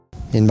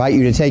I invite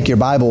you to take your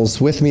Bibles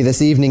with me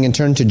this evening and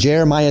turn to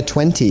Jeremiah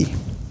 20.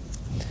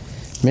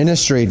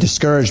 Ministry,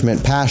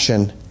 discouragement,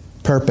 passion,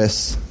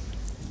 purpose,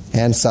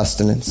 and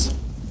sustenance.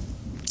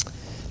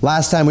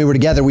 Last time we were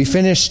together, we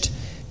finished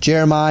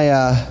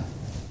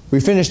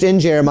in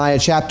Jeremiah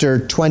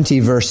chapter 20,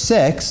 verse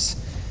 6,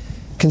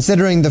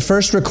 considering the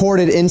first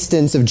recorded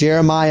instance of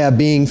Jeremiah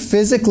being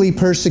physically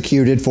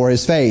persecuted for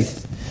his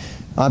faith.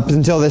 Up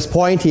until this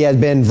point, he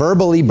had been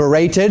verbally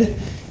berated.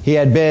 He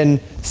had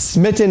been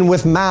smitten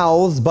with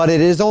mouths, but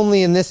it is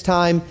only in this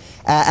time,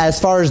 as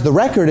far as the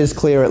record is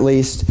clear at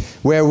least,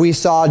 where we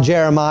saw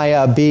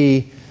Jeremiah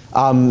be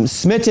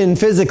smitten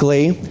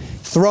physically,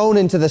 thrown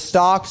into the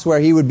stocks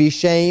where he would be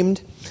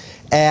shamed,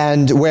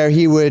 and where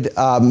he would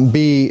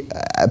be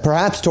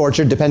perhaps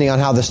tortured, depending on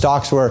how the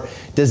stocks were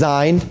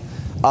designed,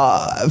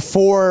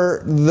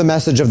 for the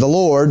message of the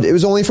Lord. It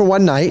was only for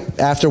one night,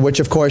 after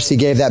which, of course, he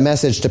gave that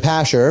message to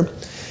Pashur,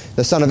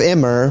 the son of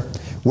Immer,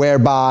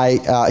 whereby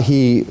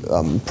he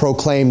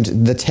proclaimed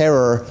the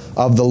terror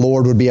of the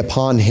Lord would be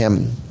upon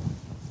him.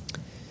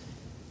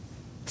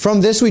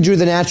 From this we drew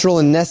the natural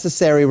and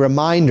necessary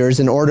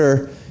reminders in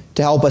order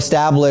to help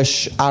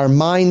establish our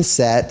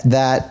mindset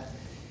that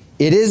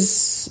it is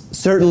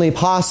certainly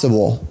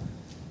possible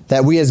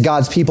that we as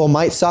God's people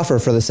might suffer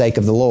for the sake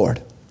of the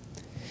Lord.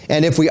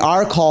 And if we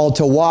are called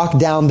to walk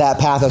down that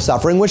path of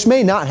suffering, which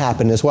may not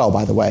happen as well,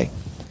 by the way,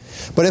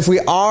 but if we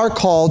are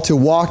called to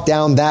walk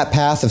down that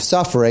path of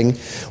suffering,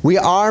 we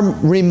are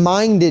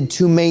reminded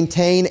to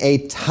maintain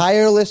a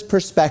tireless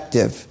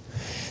perspective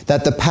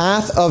that the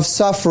path of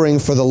suffering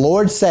for the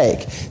Lord's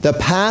sake, the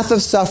path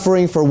of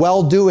suffering for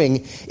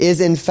well-doing, is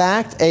in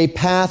fact a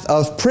path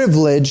of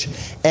privilege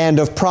and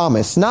of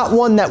promise. Not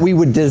one that we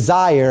would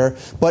desire,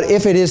 but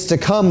if it is to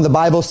come, the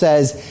Bible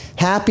says,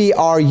 "Happy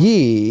are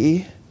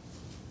ye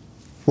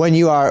when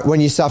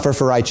you suffer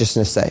for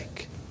righteousness' sake."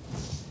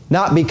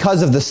 Not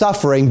because of the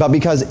suffering, but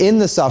because in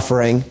the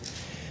suffering,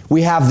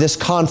 we have this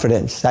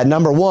confidence that,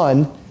 number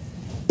one,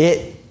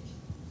 it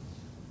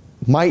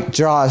might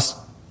draw us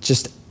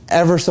just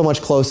ever so much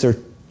closer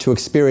to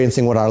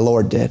experiencing what our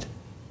Lord did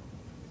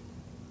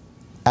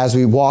as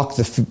we walk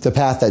the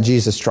path that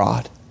Jesus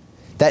trod.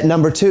 That,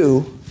 number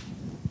two,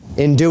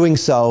 in doing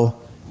so,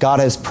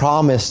 God has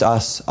promised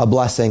us a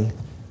blessing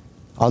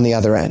on the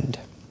other end.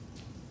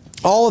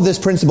 All of this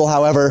principle,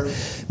 however,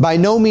 by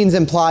no means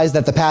implies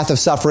that the path of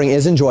suffering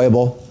is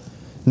enjoyable,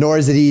 nor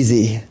is it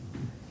easy.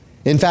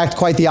 In fact,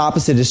 quite the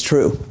opposite is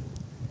true.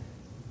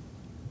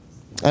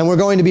 And we're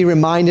going to be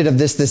reminded of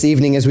this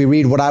evening as we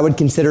read what I would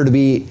consider to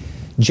be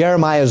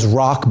Jeremiah's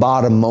rock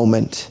bottom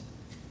moment,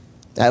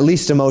 at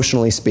least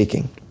emotionally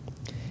speaking.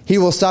 He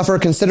will suffer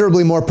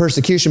considerably more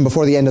persecution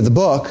before the end of the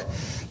book,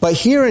 but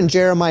here in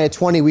Jeremiah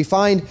 20, we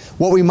find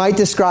what we might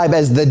describe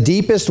as the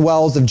deepest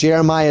wells of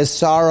Jeremiah's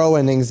sorrow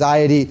and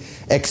anxiety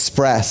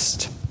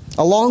expressed.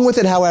 Along with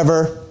it,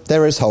 however,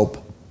 there is hope.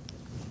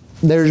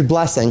 There's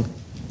blessing.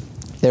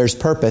 There's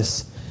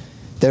purpose.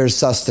 There's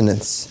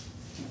sustenance.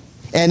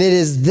 And it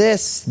is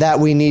this that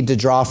we need to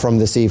draw from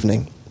this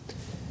evening.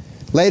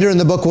 Later in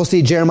the book, we'll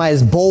see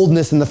Jeremiah's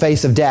boldness in the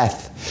face of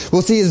death.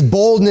 We'll see his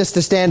boldness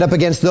to stand up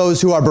against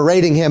those who are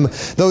berating him,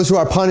 those who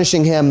are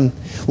punishing him.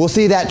 We'll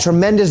see that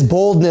tremendous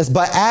boldness.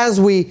 But as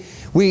we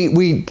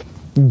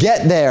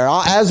get there,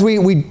 as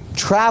we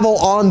travel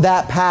on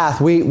that path,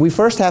 we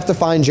first have to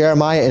find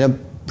Jeremiah in a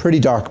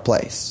pretty dark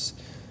place.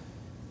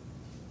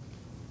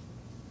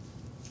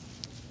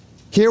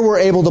 Here we're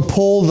able to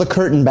pull the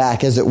curtain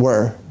back, as it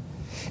were,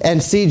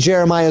 and see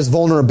Jeremiah's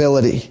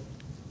vulnerability,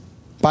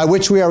 by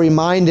which we are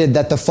reminded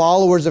that the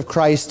followers of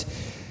Christ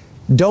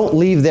don't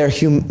leave their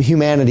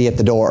humanity at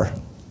the door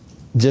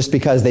just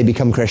because they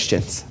become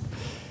Christians.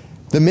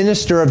 The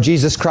minister of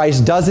Jesus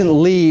Christ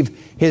doesn't leave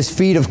his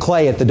feet of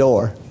clay at the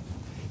door.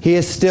 He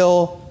is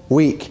still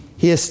weak.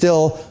 He is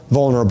still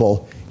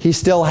vulnerable. He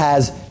still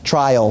has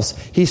trials.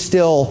 He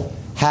still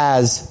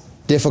has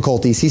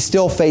difficulties. He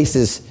still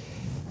faces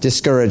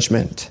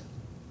discouragement.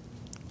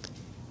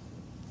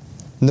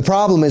 And the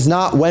problem is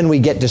not when we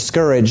get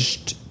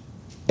discouraged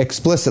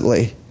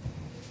explicitly,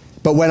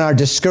 but when our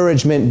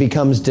discouragement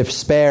becomes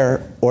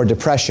despair or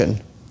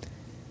depression.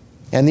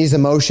 And these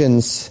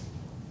emotions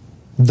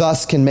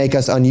thus can make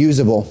us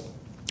unusable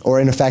or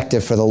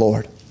ineffective for the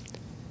Lord.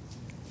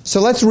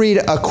 So let's read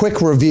a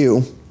quick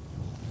review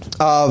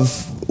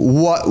of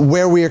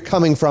where we are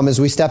coming from as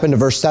we step into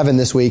verse 7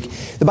 this week.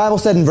 The Bible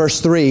said in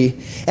verse 3,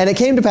 "And it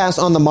came to pass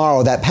on the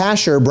morrow that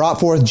Pashur brought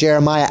forth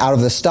Jeremiah out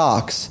of the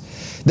stocks.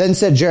 Then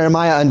said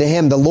Jeremiah unto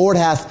him, The Lord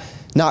hath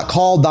not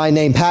called thy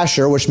name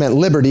Pashur, which meant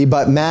liberty,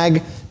 but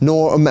Magor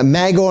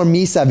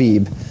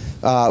Misavib,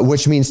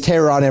 which means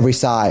terror on every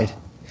side.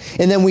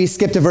 And then we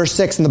skip to verse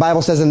 6, and the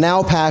Bible says, "And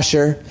thou,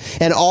 Pashur,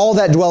 and all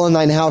that dwell in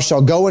thine house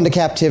shall go into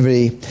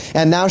captivity,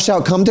 and thou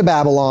shalt come to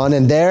Babylon,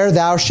 and there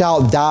thou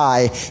shalt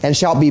die, and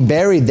shalt be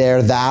buried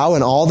there, thou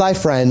and all thy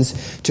friends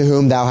to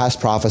whom thou hast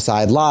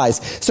prophesied lies."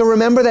 So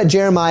remember that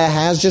Jeremiah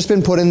has just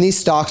been put in these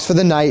stocks for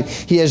the night.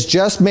 He has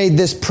just made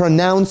this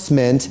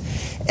pronouncement,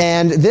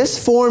 and this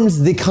forms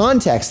the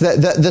context.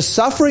 The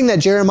suffering that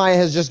Jeremiah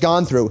has just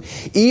gone through,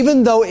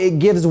 even though it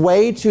gives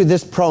way to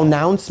this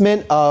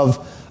pronouncement of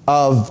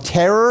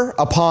terror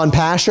upon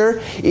Pashur,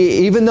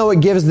 even though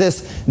it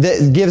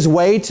gives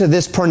way to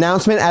this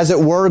pronouncement, as it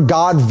were,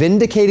 God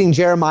vindicating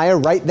Jeremiah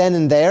right then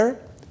and there,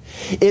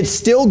 it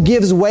still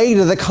gives way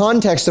to the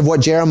context of what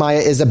Jeremiah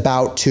is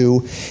about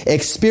to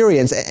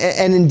experience.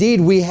 And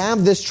indeed, we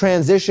have this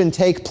transition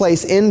take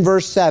place in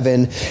verse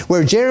 7,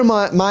 where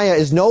Jeremiah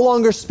is no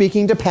longer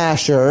speaking to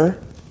Pashur.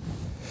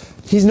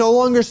 He's no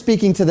longer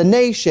speaking to the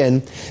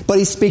nation, but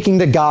he's speaking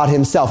to God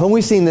himself. And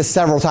we've seen this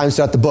several times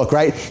throughout the book,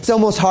 right? It's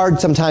almost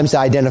hard sometimes to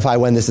identify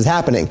when this is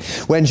happening.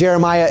 When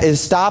Jeremiah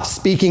stops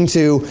speaking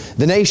to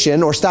the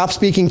nation or stops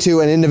speaking to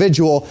an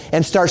individual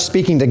and starts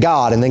speaking to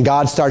God, and then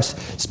God starts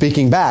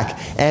speaking back.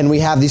 And we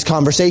have these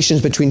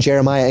conversations between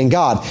Jeremiah and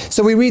God.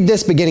 So we read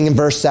this beginning in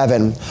verse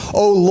 7.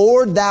 "O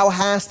Lord, thou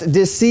hast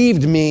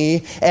deceived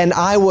me, and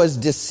I was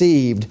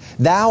deceived.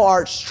 Thou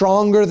art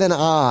stronger than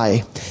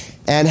I,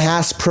 and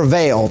hast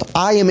prevailed.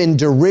 I am in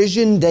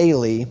derision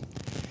daily.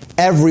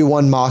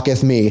 Everyone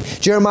mocketh me."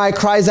 Jeremiah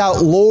cries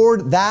out,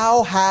 "Lord,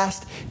 thou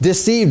hast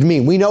deceived me."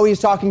 We know he's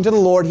talking to the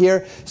Lord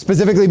here,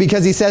 specifically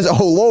because he says,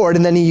 "Oh Lord,"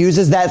 and then he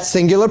uses that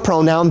singular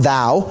pronoun,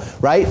 thou,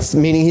 right?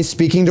 Meaning he's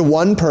speaking to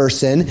one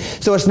person.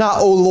 So it's not,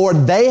 "Oh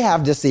Lord, they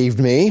have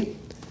deceived me,"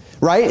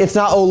 right? It's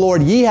not, "Oh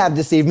Lord, ye have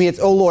deceived me." It's,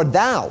 "Oh Lord,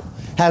 thou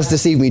has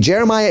deceived me."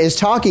 Jeremiah is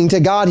talking to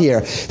God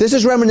here. This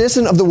is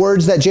reminiscent of the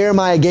words that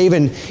Jeremiah gave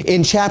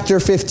in chapter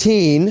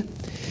 15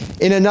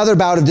 in another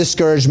bout of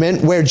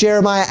discouragement, where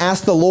Jeremiah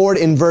asked the Lord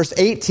in verse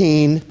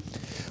 18,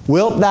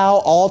 "Wilt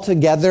thou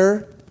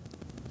altogether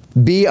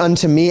be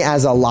unto me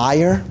as a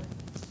liar,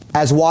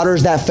 as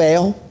waters that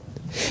fail?"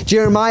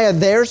 Jeremiah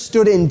there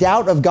stood in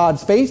doubt of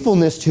God's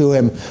faithfulness to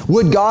him.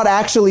 Would God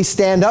actually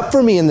stand up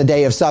for me in the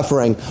day of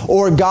suffering?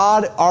 Or,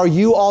 "God, are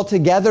you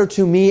altogether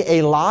to me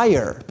a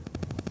liar?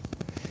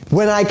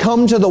 When I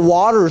come to the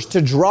waters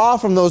to draw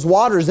from those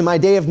waters in my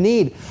day of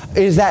need,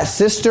 is that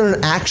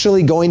cistern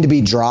actually going to be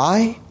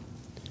dry?"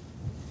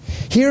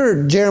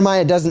 Here,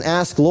 Jeremiah doesn't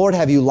ask, "Lord,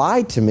 have you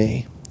lied to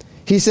me?"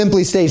 He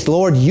simply states,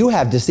 "Lord, you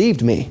have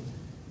deceived me,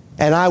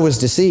 and I was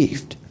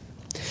deceived."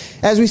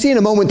 As we see in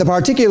a moment, the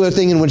particular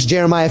thing in which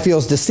Jeremiah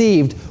feels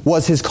deceived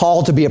was his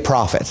call to be a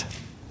prophet.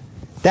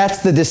 That's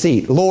the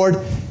deceit. "Lord,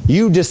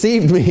 you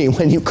deceived me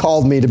when you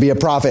called me to be a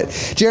prophet."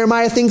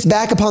 Jeremiah thinks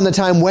back upon the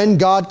time when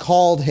God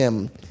called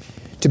him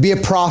to be a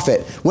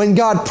prophet, when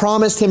God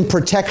promised him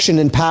protection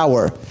and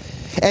power.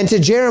 And to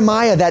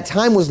Jeremiah, that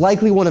time was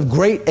likely one of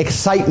great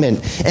excitement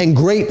and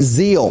great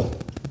zeal.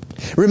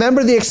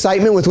 Remember the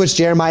excitement with which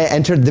Jeremiah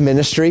entered the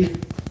ministry?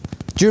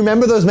 Do you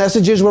remember those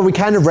messages where we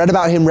kind of read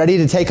about him ready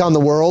to take on the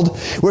world?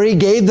 Where he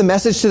gave the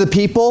message to the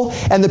people,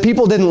 and the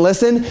people didn't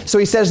listen, so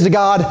he says to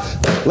God,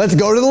 "Let's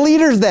go to the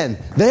leaders then.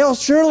 They'll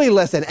surely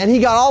listen." And he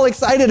got all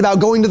excited about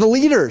going to the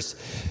leaders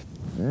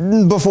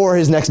before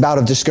his next bout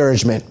of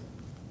discouragement.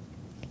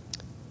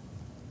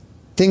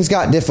 Things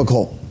got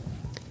difficult.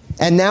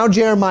 And now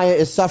Jeremiah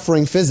is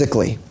suffering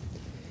physically.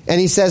 And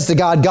he says to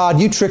God, "God,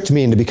 you tricked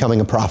me into becoming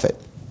a prophet."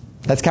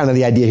 That's kind of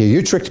the idea here.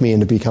 You tricked me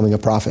into becoming a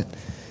prophet.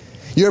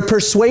 "Your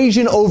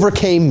persuasion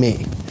overcame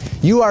me.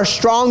 You are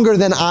stronger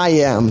than I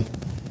am.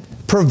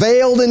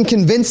 Prevailed in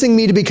convincing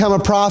me to become a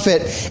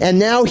prophet. And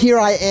now here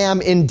I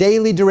am in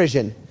daily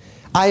derision.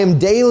 I am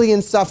daily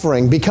in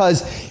suffering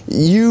because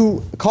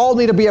you called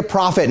me to be a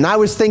prophet. And I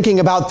was thinking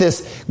about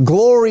this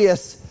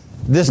glorious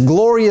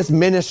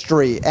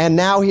ministry, and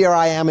now here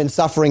I am in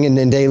suffering and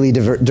in daily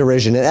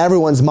derision, and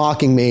everyone's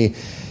mocking me.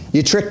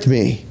 You tricked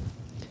me."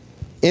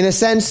 In a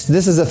sense,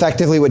 this is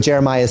effectively what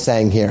Jeremiah is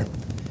saying here.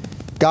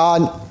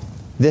 "God,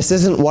 this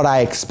isn't what I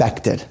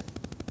expected,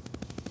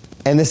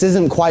 and this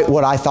isn't quite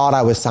what I thought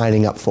I was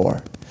signing up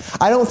for."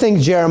 I don't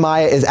think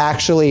Jeremiah is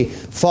actually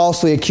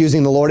falsely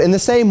accusing the Lord in the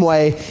same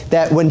way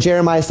that when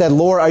Jeremiah said,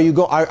 "Lord, are you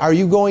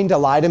going to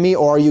lie to me,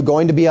 or are you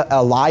going to be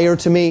a liar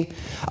to me?"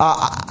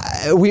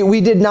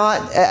 We did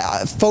not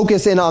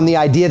focus in on the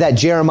idea that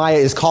Jeremiah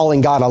is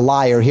calling God a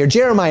liar here.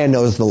 Jeremiah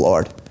knows the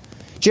Lord.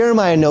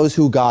 Jeremiah knows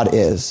who God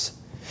is.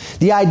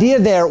 The idea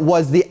there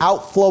was the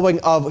outflowing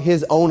of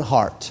his own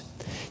heart.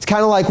 It's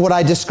kind of like what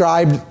I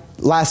described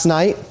last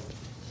night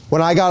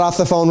when I got off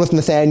the phone with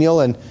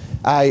Nathaniel, and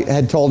I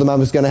had told him I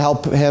was going to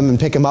help him and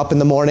pick him up in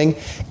the morning.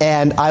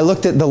 And I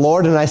looked at the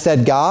Lord and I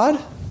said, "God,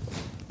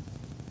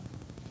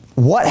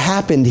 what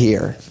happened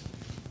here?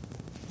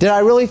 Did I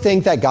really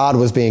think that God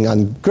was being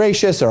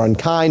ungracious or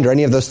unkind or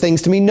any of those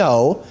things to me?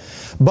 No.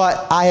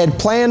 But I had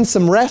planned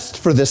some rest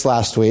for this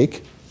last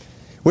week,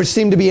 which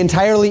seemed to be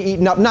entirely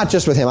eaten up, not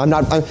just with him.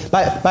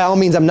 By all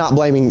means, I'm not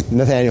blaming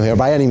Nathaniel here,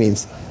 by any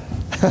means.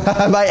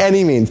 by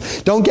any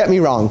means. Don't get me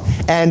wrong.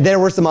 And there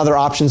were some other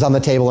options on the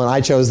table, and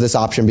I chose this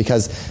option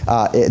because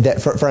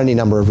for any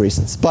number of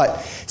reasons.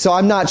 So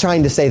I'm not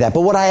trying to say that.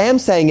 But what I am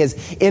saying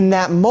is, in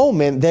that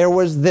moment, there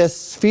was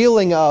this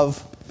feeling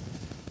of,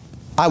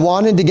 I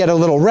wanted to get a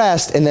little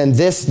rest, and then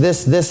this,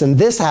 and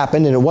this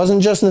happened, and it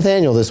wasn't just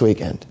Nathaniel this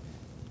weekend.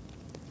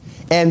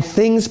 And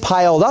things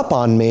piled up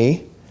on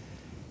me,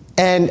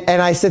 and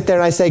I sit there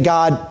and I say,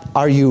 God,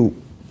 are you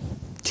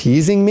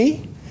teasing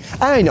me?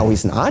 I know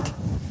he's not.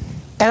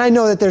 And I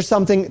know that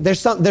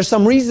there's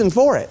some reason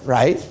for it,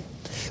 right?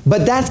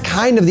 But that's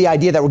kind of the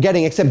idea that we're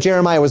getting, except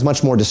Jeremiah was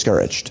much more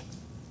discouraged.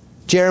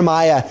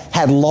 Jeremiah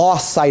had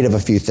lost sight of a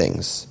few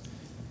things.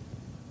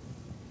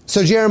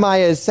 So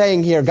Jeremiah is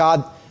saying here,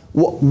 God,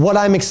 what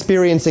I'm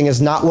experiencing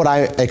is not what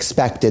I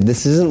expected.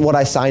 This isn't what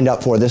I signed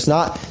up for. This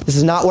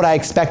is not what I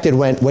expected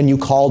when you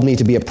called me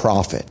to be a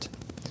prophet.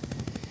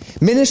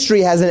 Ministry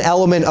has an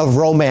element of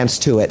romance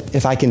to it,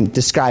 if I can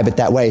describe it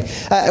that way.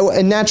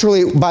 And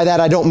naturally, by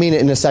that, I don't mean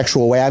it in a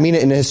sexual way. I mean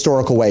it in a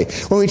historical way.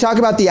 When we talk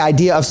about the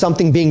idea of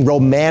something being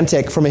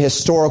romantic from a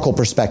historical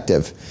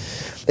perspective,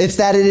 it's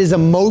that it is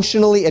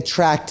emotionally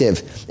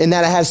attractive in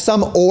that it has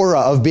some aura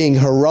of being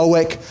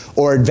heroic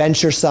or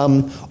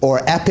adventuresome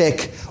or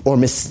epic or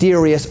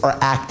mysterious or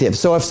active.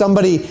 So if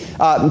somebody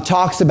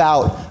talks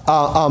about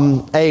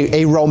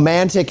a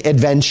romantic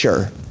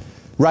adventure,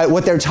 right,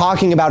 what they're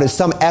talking about is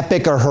some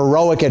epic or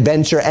heroic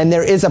adventure, and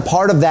there is a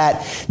part of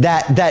that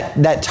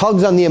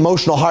tugs on the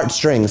emotional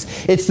heartstrings.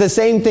 It's the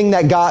same thing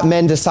that got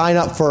men to sign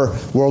up for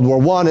World War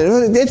I.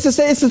 It's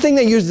the thing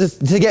that uses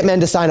to get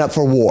men to sign up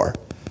for war.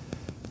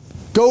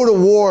 Go to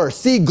war,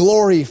 see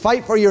glory,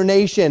 fight for your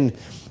nation,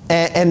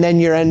 and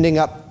then you're ending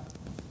up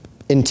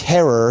in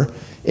terror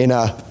in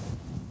a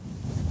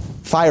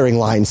firing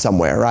line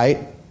somewhere, right?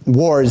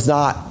 War is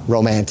not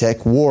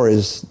romantic. War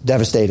is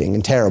devastating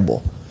and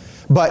terrible.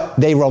 But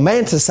they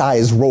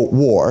romanticize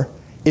war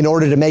in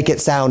order to make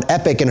it sound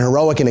epic and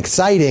heroic and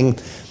exciting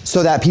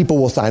so that people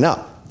will sign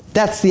up.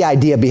 That's the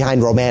idea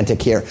behind romantic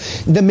here.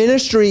 The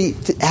ministry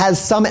has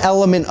some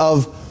element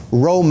of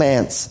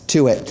romance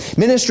to it.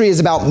 Ministry is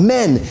about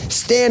men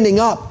standing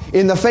up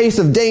in the face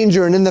of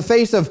danger and in the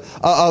face of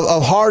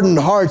hardened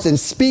hearts and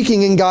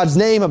speaking in God's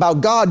name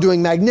about God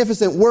doing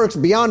magnificent works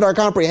beyond our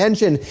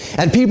comprehension,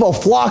 and people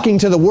flocking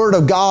to the Word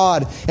of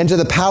God and to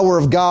the power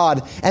of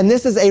God. And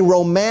this is a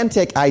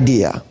romantic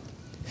idea.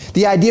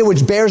 The idea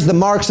which bears the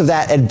marks of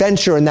that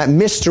adventure and that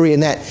mystery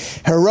and that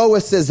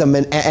heroicism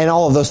and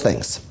all of those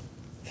things.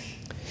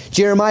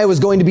 Jeremiah was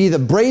going to be the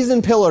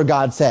brazen pillar,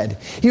 God said.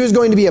 He was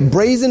going to be a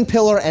brazen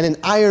pillar and an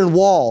iron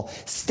wall,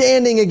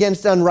 standing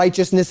against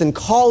unrighteousness and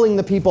calling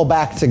the people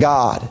back to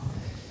God.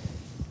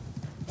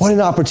 What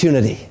an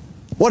opportunity.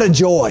 What a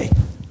joy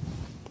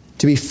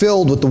to be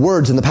filled with the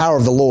words and the power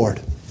of the Lord.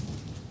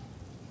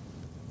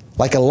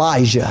 Like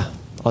Elijah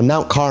on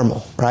Mount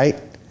Carmel, right?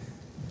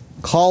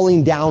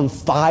 Calling down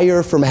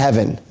fire from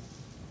heaven,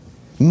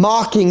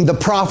 mocking the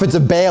prophets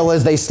of Baal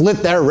as they slit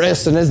their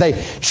wrists and as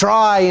they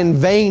try in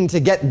vain to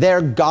get their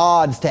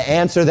gods to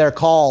answer their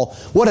call.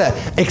 What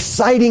an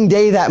exciting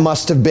day that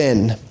must have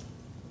been.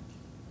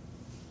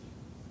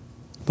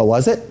 But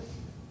was it?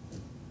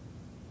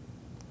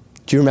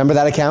 Do you remember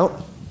that account?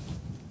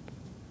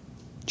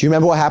 Do you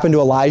remember what happened to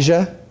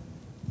Elijah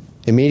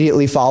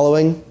immediately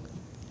following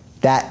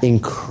that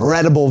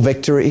incredible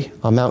victory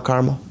on Mount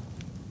Carmel?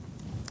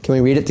 Can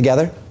we read it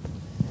together?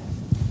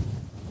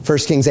 1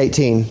 Kings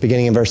 18,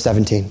 beginning in verse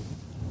 17.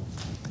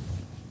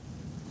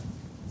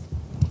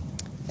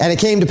 And it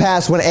came to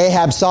pass when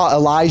Ahab saw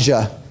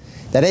Elijah,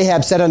 that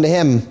Ahab said unto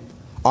him,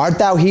 Art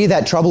thou he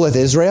that troubleth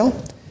Israel?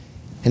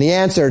 And he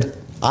answered,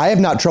 I have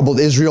not troubled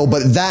Israel,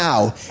 but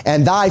thou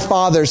and thy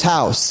father's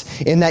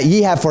house, in that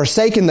ye have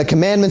forsaken the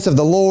commandments of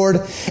the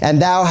Lord, and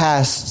thou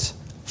hast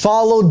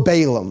followed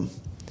Balaam.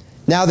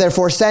 Now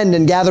therefore send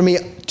and gather me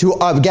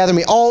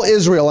all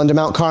Israel unto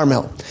Mount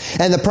Carmel.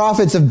 And the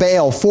prophets of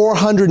Baal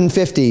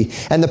 450,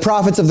 and the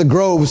prophets of the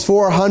groves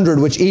 400,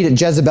 which eat at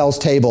Jezebel's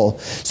table.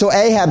 So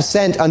Ahab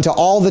sent unto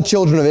all the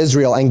children of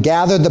Israel, and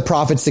gathered the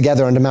prophets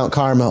together unto Mount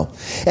Carmel.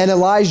 And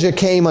Elijah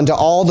came unto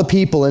all the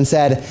people, and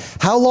said,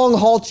 How long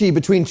halt ye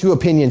between two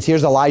opinions?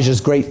 Here's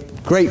Elijah's great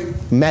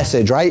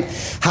message, right?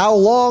 How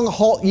long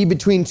halt ye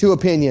between two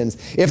opinions?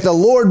 If the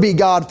Lord be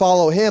God,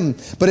 follow him.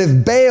 But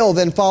if Baal,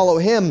 then follow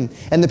him.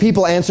 And the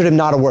people answered him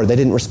not a word. They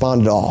didn't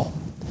respond at all.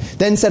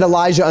 Then said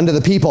Elijah unto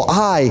the people,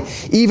 I,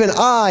 even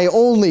I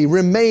only,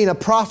 remain a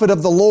prophet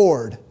of the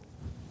Lord.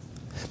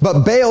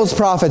 But Baal's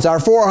prophets are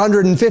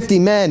 450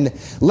 men.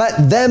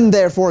 Let them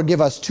therefore give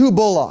us 2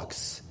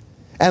 bullocks,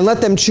 and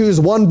let them choose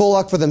 1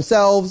 bullock for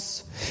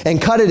themselves,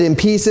 and cut it in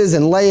pieces,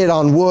 and lay it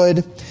on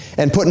wood,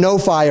 and put no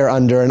fire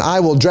under. And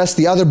I will dress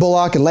the other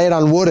bullock, and lay it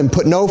on wood, and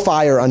put no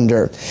fire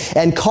under.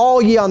 And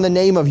call ye on the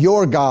name of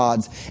your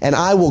gods, and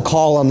I will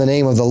call on the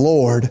name of the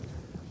Lord.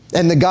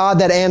 And the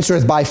God that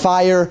answereth by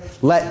fire,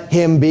 let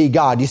him be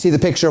God. You see the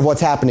picture of what's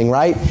happening,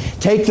 right?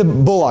 Take the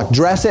bullock,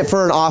 dress it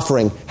for an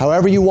offering,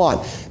 however you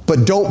want,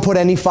 but don't put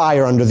any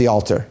fire under the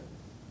altar.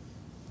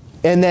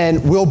 And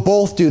then we'll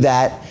both do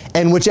that,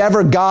 And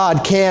whichever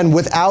God can,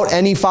 without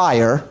any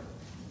fire,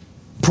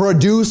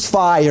 produce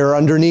fire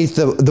underneath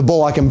the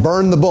bullock and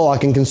burn the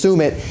bullock and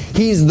consume it,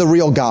 he's the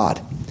real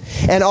God.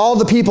 And all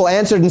the people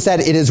answered and said,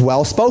 it is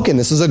well spoken.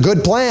 This is a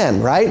good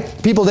plan, right?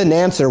 People didn't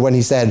answer when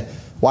he said,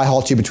 why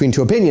halt you between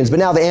two opinions? But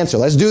now they answer,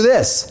 let's do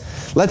this.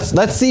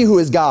 Let's see who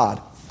is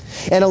God.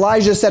 And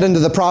Elijah said unto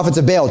the prophets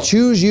of Baal,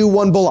 choose you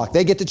one bullock.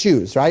 They get to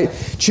choose, right?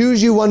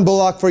 Choose you one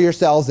bullock for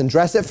yourselves and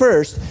dress it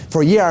first,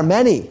 for ye are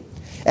many.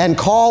 And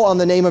call on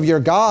the name of your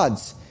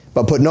gods,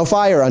 but put no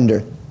fire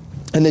under.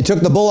 And they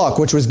took the bullock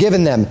which was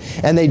given them,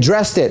 and they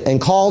dressed it, and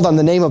called on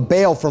the name of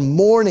Baal from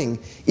morning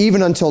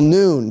even until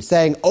noon,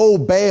 saying, O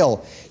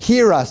Baal,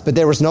 hear us. But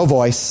there was no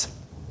voice,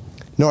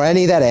 nor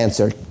any that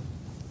answered.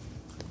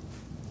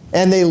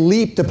 And they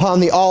leaped upon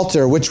the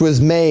altar which was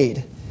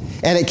made.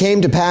 And it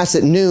came to pass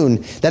at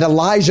noon that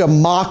Elijah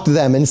mocked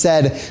them and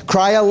said,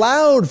 cry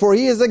aloud, for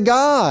he is a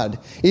god.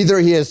 Either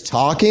he is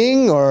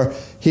talking, or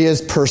he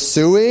is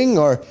pursuing,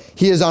 or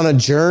he is on a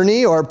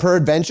journey, or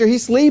peradventure he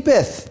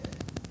sleepeth,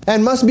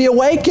 and must be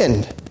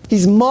awakened.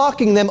 He's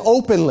mocking them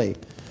openly.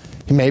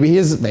 Maybe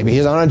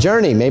he's on a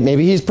journey.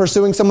 Maybe he's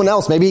pursuing someone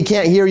else. Maybe he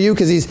can't hear you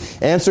because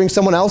he's answering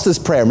someone else's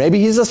prayer. Maybe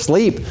he's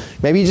asleep.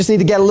 Maybe you just need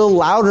to get a little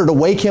louder to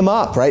wake him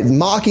up, right?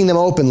 Mocking them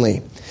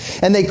openly.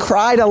 And they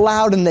cried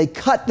aloud, and they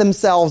cut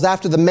themselves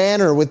after the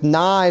manner with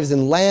knives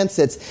and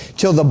lancets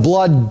till the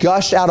blood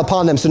gushed out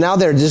upon them. So now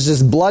they're just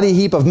this bloody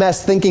heap of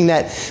mess, thinking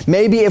that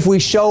maybe if we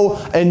show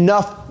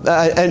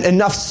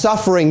enough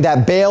suffering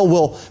that Baal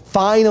will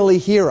finally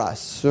hear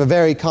us. A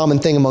very common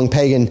thing among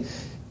pagan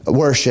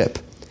worship.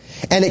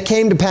 And it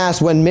came to pass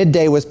when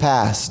midday was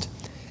past,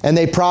 and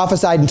they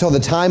prophesied until the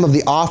time of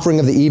the offering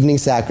of the evening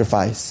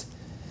sacrifice,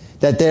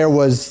 that there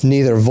was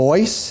neither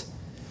voice,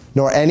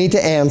 nor any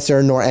to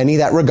answer, nor any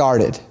that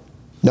regarded.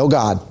 No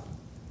God.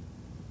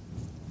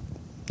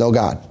 No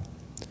God.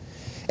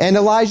 And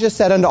Elijah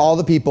said unto all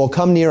the people,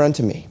 come near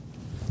unto me.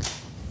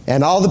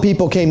 And all the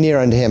people came near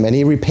unto him, and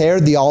he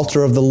repaired the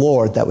altar of the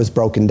Lord that was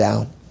broken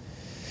down.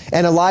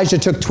 And Elijah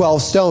took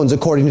 12 stones,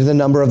 according to the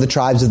number of the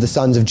tribes of the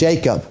sons of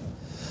Jacob,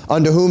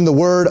 unto whom the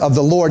word of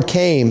the Lord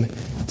came,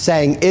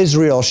 saying,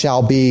 Israel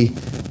shall be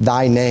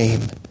thy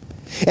name.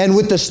 And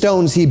with the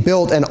stones he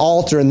built an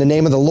altar in the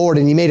name of the Lord,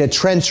 and he made a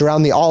trench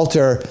around the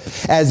altar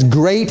as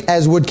great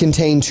as would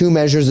contain 2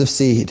 measures of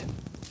seed.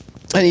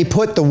 And he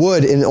put the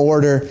wood in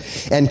order,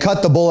 and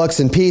cut the bullocks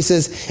in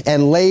pieces,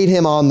 and laid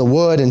him on the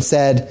wood, and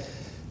said,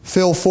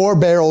 fill 4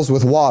 barrels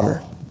with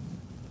water.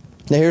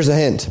 Now here's a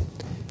hint.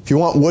 If you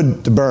want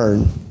wood to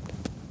burn,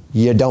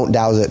 you don't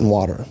douse it in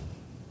water.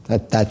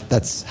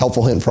 That's a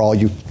helpful hint for all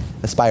you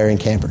aspiring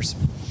campers.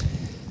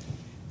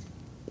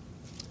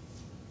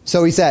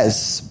 So he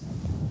says,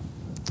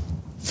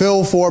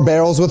 fill 4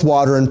 barrels with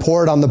water and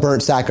pour it on the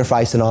burnt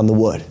sacrifice and on the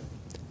wood.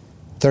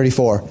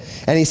 34.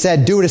 And he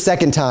said, do it a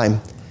second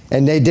time.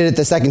 And they did it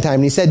the second time.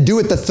 And he said, do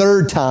it the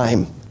third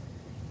time.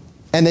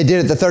 And they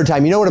did it the third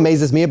time. You know what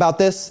amazes me about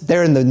this?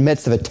 They're in the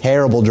midst of a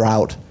terrible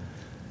drought.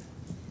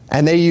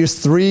 And they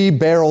used 3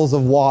 barrels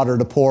of water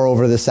to pour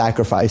over the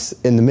sacrifice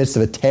in the midst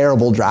of a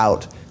terrible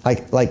drought.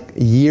 Like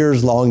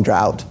years-long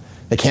drought.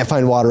 They can't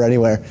find water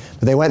anywhere.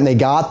 But they went and they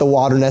got the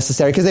water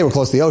necessary, because they were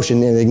close to the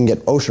ocean. They can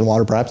get ocean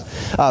water, perhaps.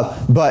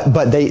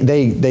 But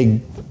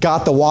they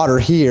got the water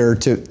here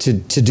to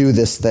do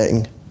this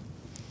thing.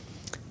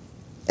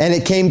 And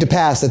it came to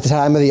pass at the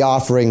time of the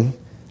offering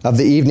of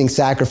the evening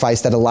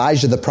sacrifice that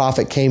Elijah the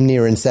prophet came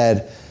near and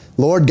said,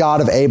 Lord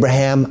God of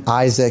Abraham,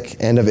 Isaac,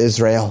 and of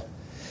Israel,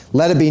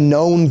 let it be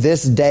known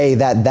this day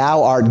that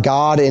thou art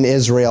God in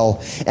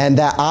Israel, and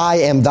that I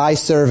am thy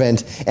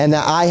servant, and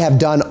that I have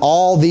done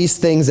all these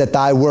things at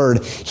thy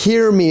word.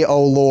 Hear me,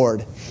 O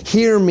Lord.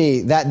 Hear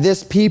me, that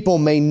this people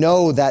may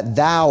know that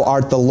thou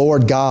art the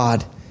Lord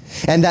God,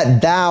 and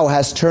that thou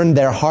hast turned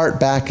their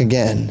heart back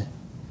again.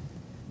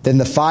 Then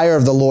the fire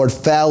of the Lord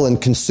fell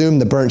and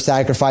consumed the burnt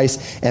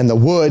sacrifice and the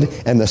wood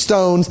and the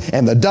stones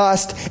and the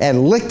dust,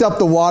 and licked up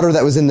the water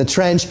that was in the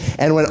trench.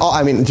 And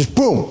just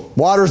boom,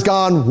 water's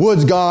gone,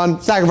 wood's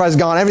gone, sacrifice is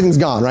gone, everything's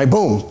gone, right?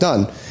 Boom,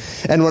 done.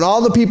 And when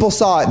all the people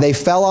saw it, they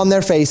fell on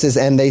their faces,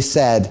 and they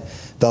said,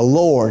 the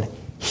Lord,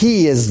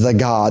 he is the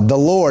God. The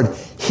Lord,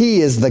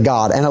 he is the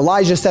God. And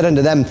Elijah said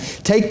unto them,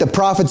 take the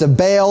prophets of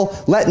Baal,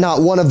 let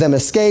not one of them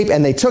escape.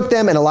 And they took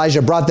them, and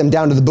Elijah brought them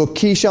down to the brook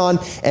Kishon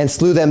and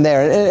slew them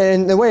there.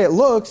 And the way it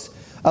looks,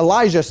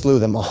 Elijah slew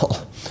them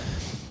all.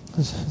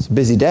 It's a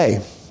busy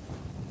day.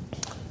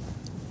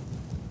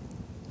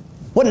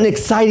 What an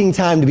exciting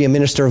time to be a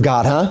minister of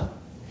God, huh?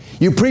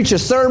 You preach a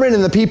sermon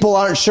and the people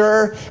aren't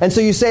sure. And so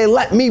you say,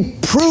 let me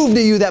prove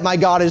to you that my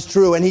God is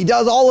true. And he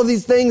does all of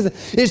these things.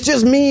 It's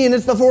just me, and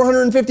it's the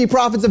 450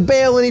 prophets of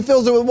Baal, and he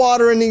fills it with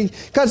water, and he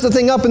cuts the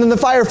thing up, and then the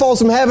fire falls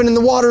from heaven, and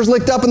the water's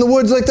licked up, and the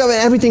wood's licked up, and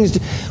everything's...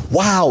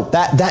 Wow,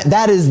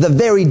 that is the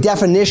very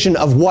definition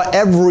of what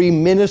every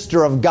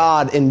minister of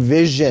God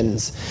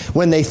envisions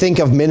when they think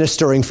of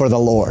ministering for the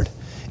Lord.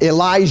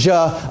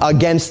 Elijah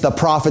against the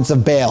prophets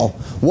of Baal.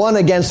 1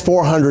 against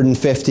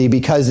 450,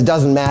 because it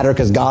doesn't matter,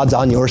 because God's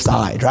on your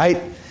side,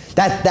 right?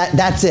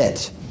 That's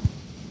it.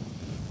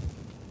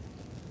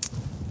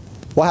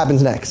 What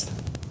happens next?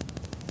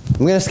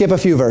 I'm going to skip a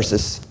few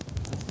verses.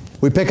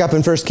 We pick up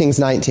in 1 Kings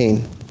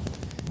 19,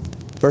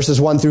 verses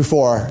 1 through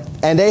 4.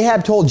 And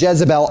Ahab told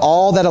Jezebel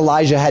all that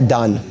Elijah had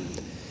done,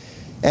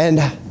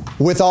 and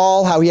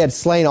withal how he had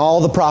slain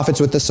all the prophets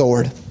with the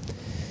sword.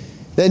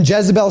 Then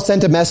Jezebel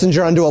sent a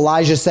messenger unto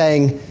Elijah,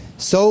 saying,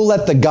 So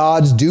let the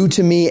gods do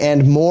to me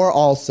and more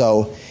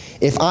also,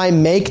 if I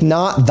make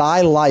not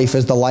thy life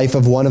as the life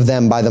of one of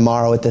them by the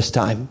morrow at this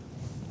time.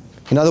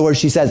 In other words,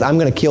 she says, I'm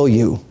going to kill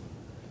you.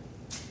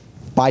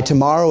 By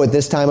tomorrow at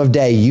this time of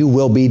day, you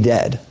will be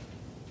dead.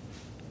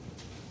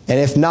 And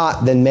if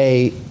not, then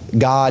may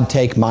God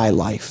take my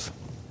life.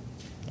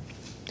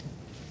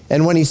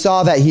 And when he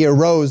saw that, he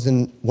arose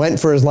and went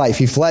for his life.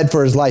 He fled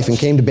for his life and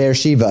came to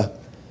Beersheba,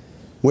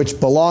 which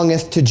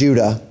belongeth to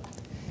Judah,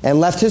 and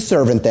left his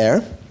servant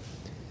there.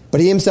 But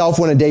he himself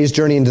went a day's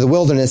journey into the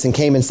wilderness and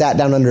came and sat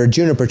down under a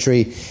juniper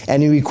tree.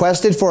 And he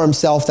requested for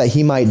himself that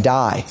he might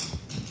die,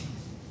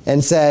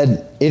 and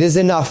said, It is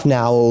enough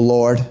now, O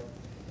Lord.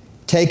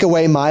 Take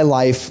away my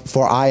life,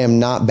 for I am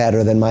not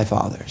better than my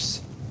fathers.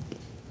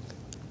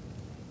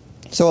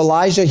 So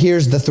Elijah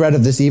hears the threat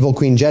of this evil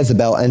queen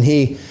Jezebel, and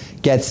he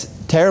gets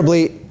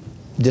terribly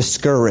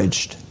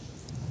discouraged.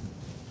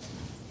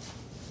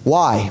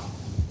 Why?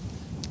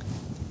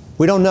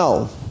 We don't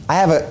know. I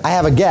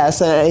have a guess.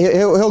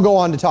 He'll go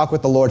on to talk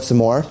with the Lord some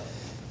more.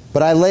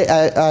 But I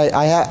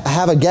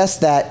have a guess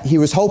that he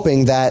was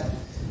hoping that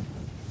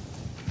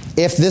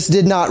if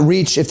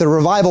the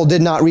revival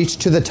did not reach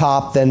to the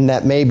top, then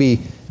that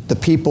maybe the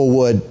people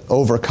would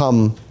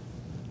overcome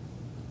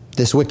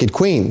this wicked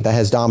queen that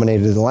has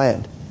dominated the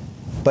land.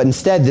 But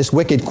instead, this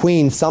wicked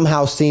queen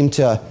somehow seemed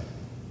to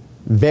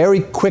very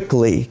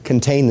quickly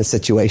contain the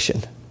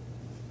situation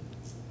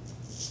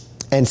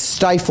and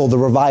stifle the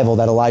revival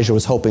that Elijah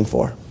was hoping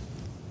for.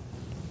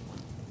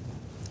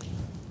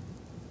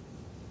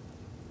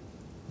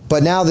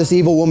 But now this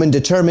evil woman,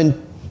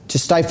 determined to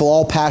stifle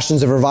all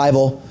passions of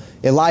revival,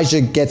 Elijah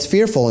gets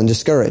fearful and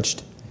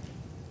discouraged.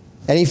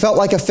 And he felt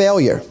like a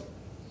failure.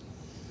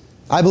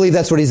 I believe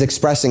that's what he's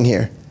expressing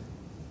here.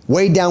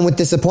 Weighed down with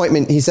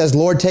disappointment, he says,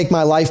 Lord, take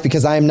my life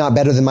because I am not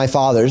better than my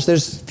fathers.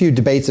 There's a few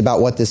debates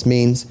about what this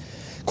means.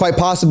 Quite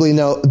possibly,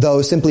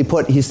 though, simply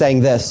put, he's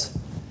saying this.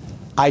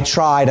 I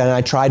tried, and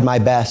I tried my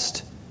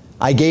best.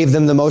 I gave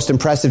them the most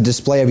impressive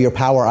display of your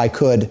power I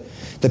could.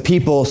 The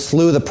people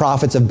slew the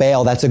prophets of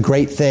Baal. That's a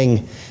great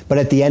thing. But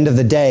at the end of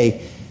the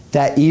day,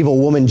 that evil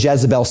woman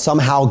Jezebel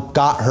somehow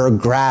got her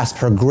grasp,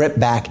 her grip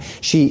back.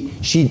 She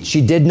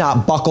did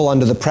not buckle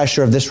under the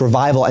pressure of this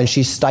revival, and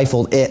she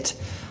stifled it.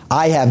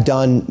 I have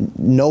done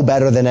no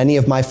better than any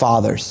of my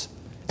fathers,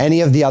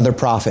 any of the other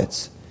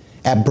prophets,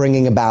 at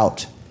bringing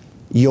about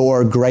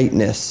your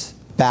greatness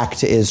back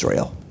to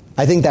Israel.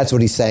 I think that's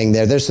what he's saying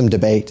there. There's some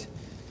debate.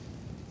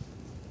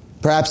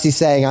 Perhaps he's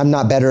saying, I'm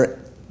not better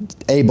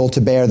able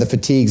to bear the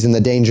fatigues and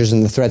the dangers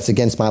and the threats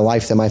against my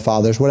life than my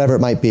fathers, whatever it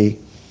might be.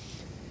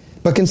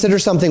 But consider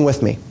something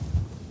with me.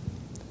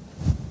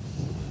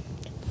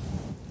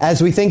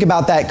 As we think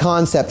about that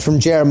concept from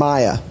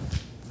Jeremiah,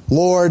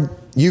 Lord,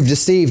 you've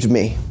deceived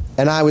me,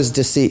 and I was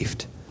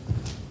deceived.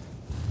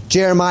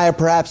 Jeremiah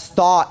perhaps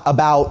thought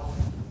about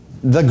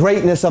the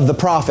greatness of the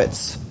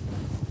prophets.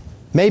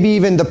 Maybe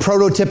even the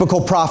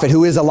prototypical prophet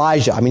who is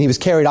Elijah. I mean, he was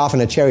carried off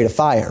in a chariot of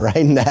fire, right,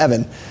 into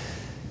heaven.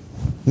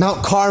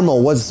 Mount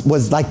Carmel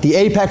was like the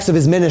apex of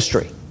his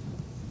ministry.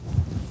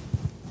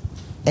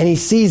 And he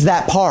sees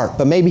that part,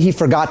 but maybe he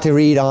forgot to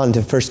read on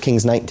to 1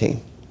 Kings 19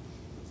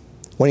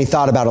 when he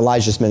thought about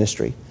Elijah's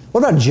ministry.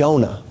 What about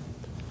Jonah?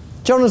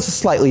 Jonah's a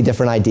slightly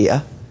different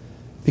idea,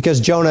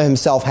 because Jonah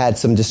himself had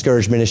some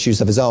discouragement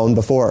issues of his own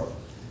before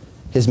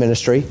his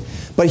ministry.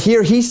 But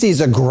here he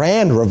sees a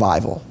grand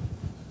revival.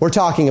 We're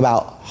talking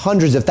about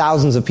hundreds of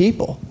thousands of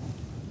people.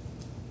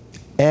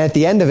 And at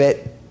the end of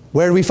it,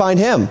 where do we find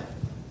him?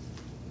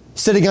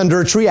 Sitting under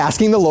a tree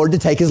asking the Lord to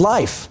take his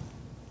life.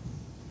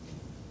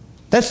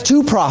 That's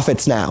two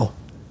prophets now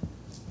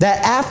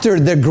that after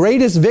the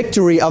greatest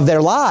victory of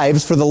their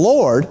lives for the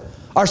Lord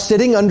are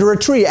sitting under a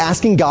tree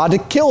asking God to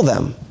kill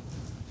them.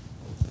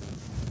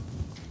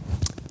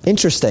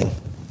 Interesting,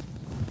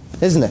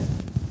 isn't it?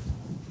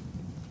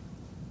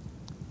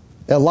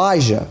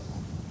 Elijah,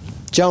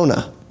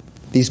 Jonah,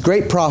 these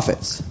great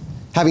prophets,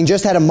 having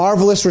just had a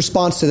marvelous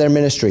response to their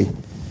ministry,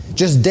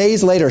 just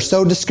days later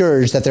so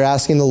discouraged that they're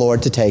asking the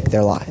Lord to take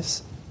their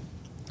lives.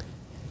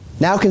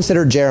 Now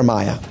consider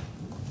Jeremiah,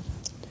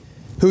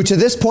 who to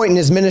this point in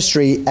his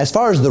ministry, as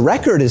far as the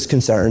record is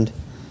concerned,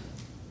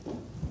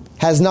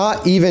 has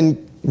not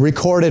even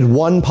recorded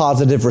one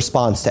positive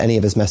response to any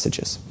of his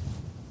messages.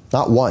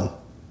 Not one.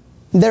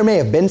 There may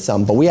have been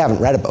some, but we haven't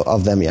read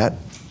of them yet.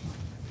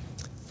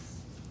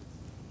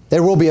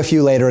 There will be a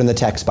few later in the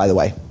text, by the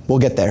way. We'll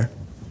get there.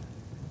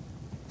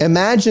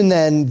 Imagine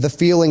then the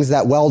feelings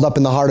that welled up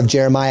in the heart of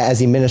Jeremiah as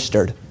he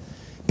ministered.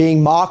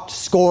 Being mocked,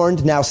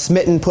 scorned, now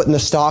smitten, put in the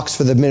stocks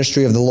for the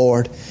ministry of the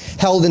Lord.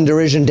 Held in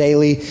derision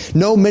daily.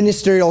 No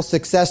ministerial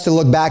success to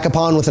look back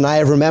upon with an eye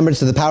of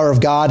remembrance of the power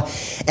of God.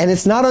 And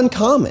it's not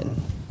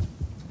uncommon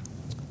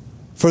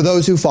for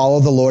those who follow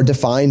the Lord to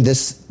find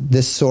this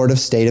sort of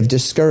state of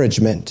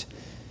discouragement.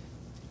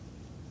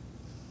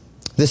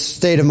 This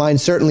state of mind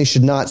certainly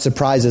should not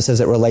surprise us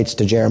as it relates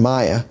to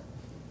Jeremiah.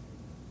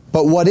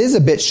 But what is a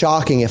bit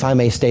shocking, if I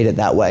may state it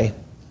that way,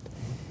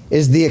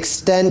 is the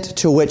extent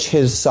to which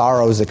his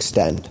sorrows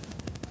extend.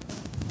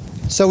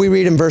 So we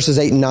read in verses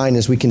 8 and 9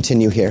 as we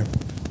continue here.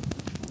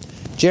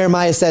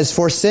 Jeremiah says,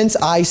 "For since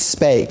I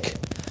spake,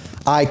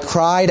 I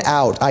cried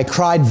out, I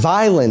cried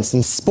violence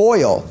and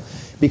spoil,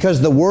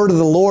 because the word of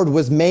the Lord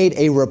was made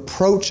a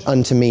reproach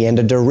unto me and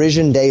a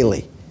derision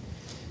daily.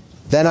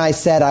 Then I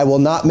said, I will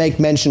not make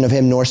mention of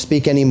him, nor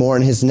speak any more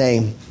in his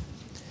name.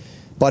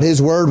 But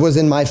his word was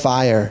in my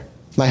heart,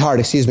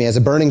 as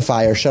a burning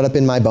fire shut up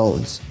in my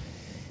bones.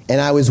 And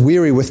I was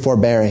weary with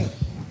forbearing,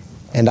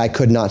 and I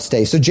could not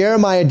stay." So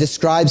Jeremiah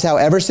describes how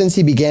ever since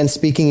he began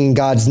speaking in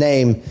God's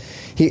name,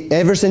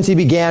 ever since he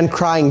began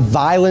crying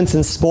violence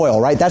and spoil,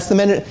 right? That's the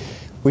minute,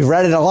 we've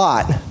read it a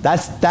lot.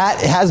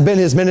 That has been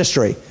his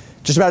ministry.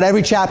 Just about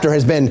every chapter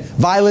has been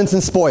violence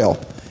and spoil.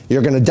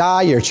 You're going to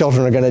die, your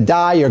children are going to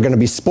die, you're going to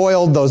be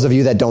spoiled. Those of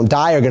you that don't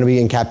die are going to be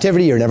in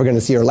captivity, you're never going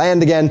to see your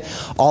land again.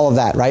 All of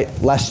that, right?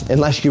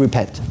 Unless you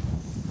repent.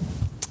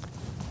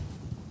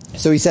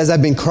 So he says,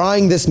 I've been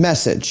crying this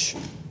message.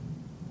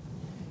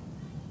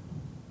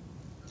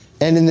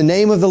 And in the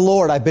name of the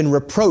Lord, I've been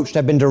reproached,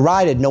 I've been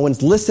derided. No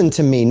one's listened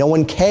to me, no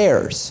one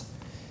cares.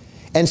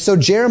 And so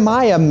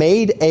Jeremiah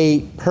made a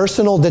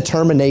personal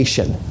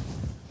determination.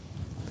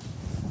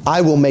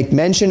 I will make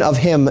mention of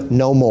him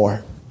no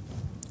more.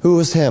 Who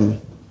was him?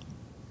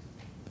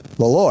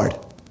 The Lord.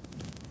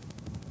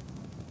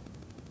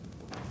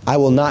 I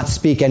will not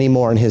speak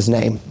anymore in his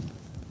name.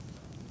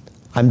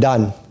 I'm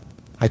done.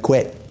 I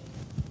quit.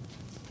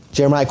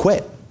 Jeremiah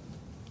quit.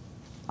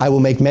 I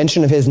will make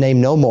mention of his name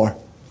no more.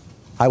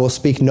 I will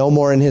speak no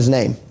more in his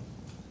name.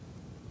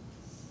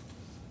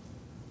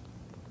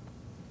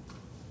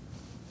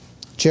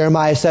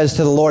 Jeremiah says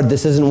to the Lord,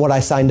 this isn't what I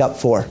signed up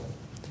for.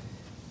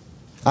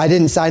 I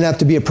didn't sign up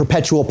to be a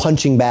perpetual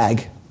punching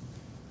bag.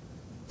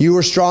 You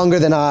were stronger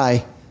than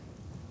I.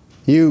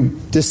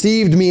 You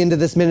deceived me into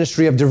this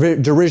ministry of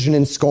derision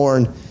and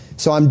scorn,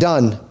 so I'm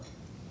done.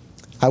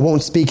 I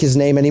won't speak his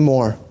name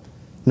anymore,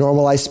 nor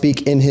will I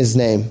speak in his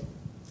name.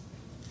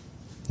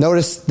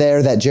 Notice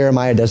there that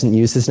Jeremiah doesn't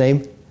use his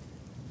name.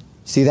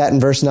 See that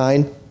in verse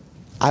 9?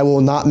 I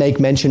will not make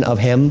mention of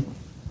him,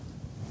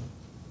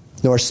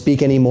 nor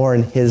speak anymore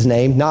in his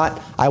name.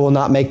 Not, I will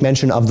not make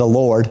mention of the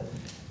Lord,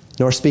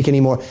 nor speak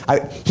anymore.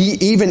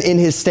 Even in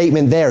his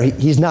statement there,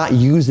 he's not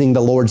using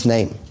the Lord's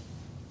name.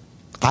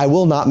 I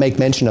will not make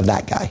mention of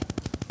that guy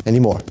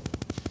anymore,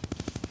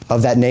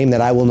 of that name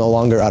that I will no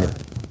longer utter.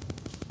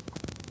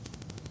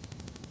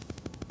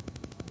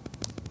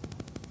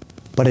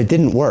 But it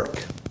didn't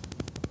work.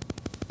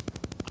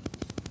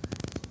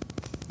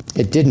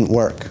 It didn't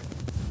work.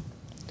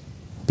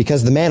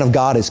 Because the man of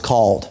God is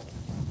called.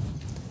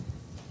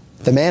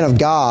 The man of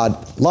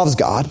God loves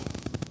God.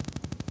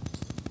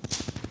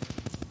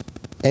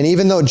 And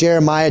even though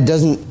Jeremiah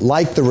doesn't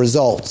like the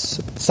results,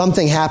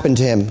 something happened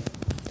to him.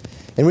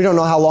 And we don't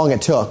know how long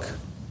it took.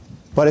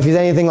 But if he's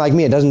anything like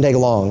me, it doesn't take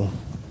long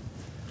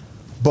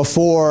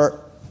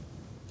before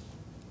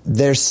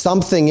there's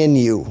something in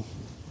you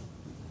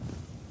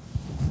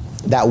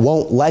that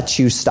won't let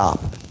you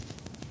stop.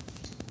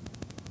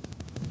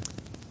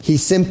 He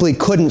simply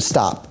couldn't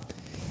stop.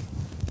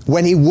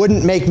 When he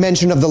wouldn't make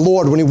mention of the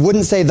Lord, when he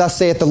wouldn't say, thus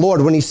saith the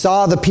Lord, when he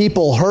saw the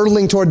people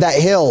hurtling toward that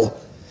hill,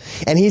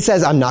 and he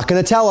says, I'm not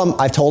going to tell them.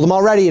 I've told them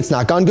already. It's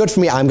not gone good for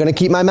me. I'm going to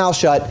keep my mouth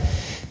shut.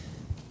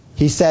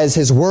 He says,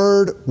 his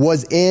word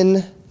was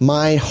in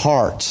my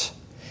heart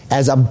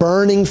as a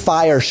burning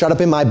fire shut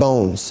up in my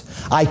bones.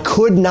 I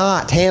could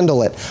not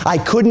handle it. I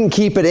couldn't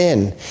keep it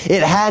in.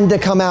 It had to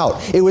come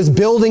out. It was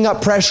building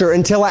up pressure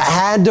until it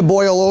had to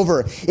boil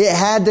over. It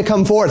had to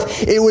come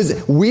forth. It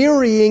was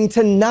wearying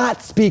to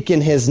not speak in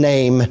his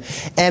name,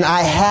 and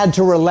I had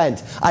to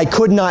relent. I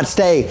could not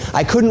stay.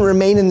 I couldn't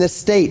remain in this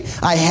state.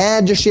 I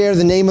had to share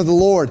the name of the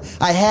Lord.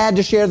 I had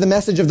to share the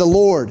message of the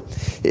Lord.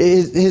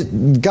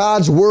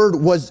 God's word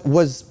was,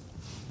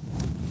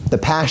 the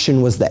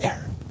passion was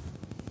there.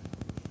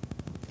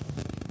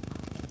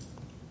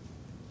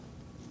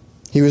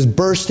 He was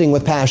bursting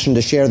with passion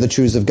to share the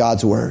truths of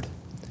God's word,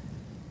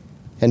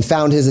 and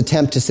found his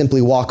attempt to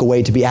simply walk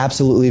away to be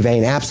absolutely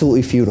vain,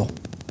 absolutely futile.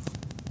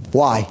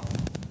 Why?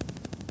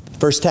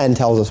 Verse 10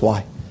 tells us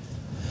why.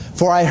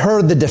 For I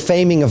heard the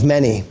defaming of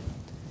many,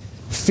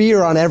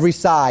 fear on every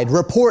side.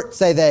 Report,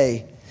 say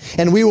they,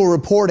 and we will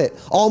report it.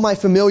 All my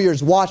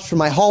familiars watched for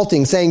my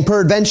halting, saying,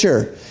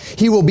 peradventure,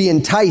 he will be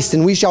enticed,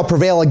 and we shall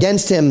prevail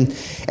against him,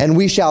 and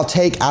we shall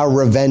take our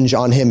revenge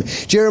on him.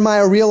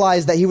 Jeremiah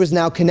realized that he was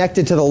now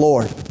connected to the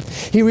Lord.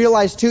 He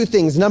realized two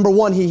things. Number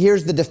one, he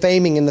hears the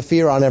defaming and the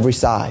fear on every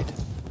side.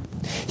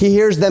 He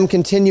hears them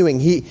continuing.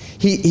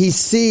 He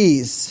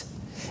sees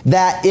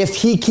that if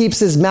he keeps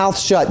his mouth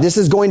shut, this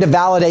is going to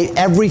validate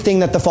everything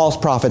that the false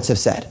prophets have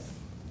said.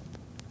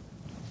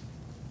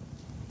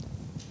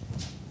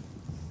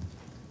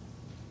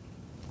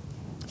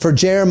 For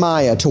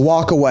Jeremiah to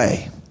walk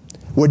away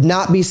would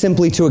not be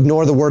simply to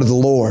ignore the word of the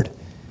Lord,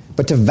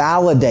 but to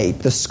validate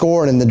the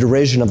scorn and the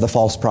derision of the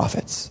false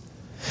prophets.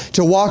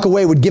 To walk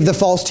away would give the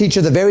false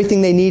teacher the very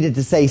thing they needed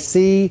to say,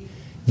 see,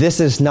 this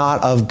is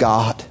not of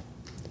God.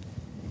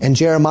 And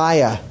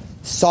Jeremiah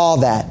saw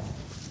that,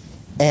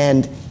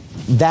 and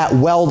that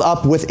welled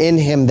up within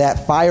him,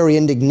 that fiery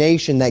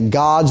indignation that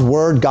God's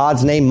word,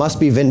 God's name must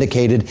be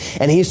vindicated,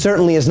 and he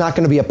certainly is not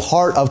going to be a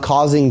part of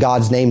causing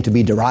God's name to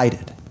be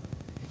derided.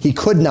 He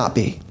could not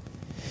be.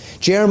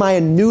 Jeremiah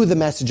knew the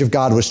message of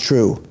God was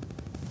true.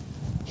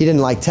 He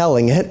didn't like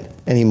telling it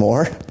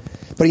anymore,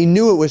 but he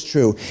knew it was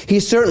true. He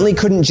certainly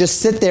couldn't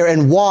just sit there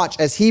and watch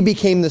as he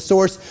became the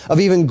source of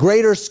even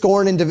greater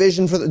scorn and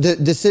derision for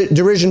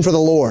the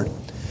Lord.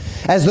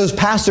 As those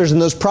pastors and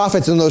those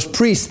prophets and those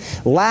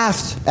priests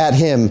laughed at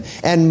him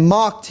and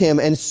mocked him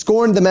and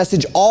scorned the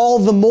message all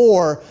the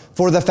more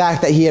for the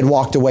fact that he had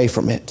walked away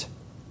from it.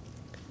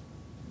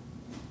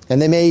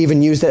 And they may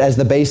even use it as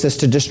the basis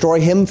to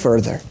destroy him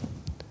further.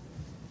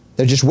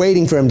 They're just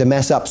waiting for him to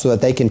mess up so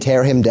that they can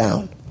tear him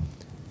down.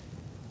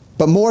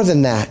 But more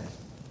than that,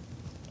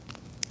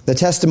 the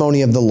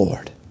testimony of the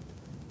Lord.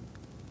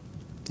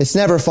 It's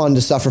never fun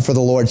to suffer for the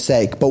Lord's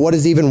sake, but what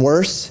is even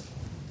worse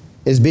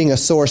is being a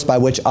source by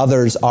which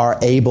others are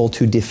able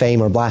to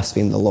defame or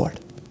blaspheme the Lord.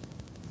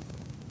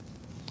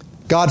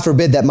 God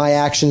forbid that my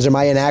actions or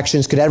my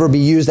inactions could ever be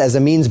used as a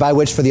means by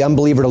which for the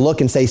unbeliever to look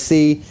and say,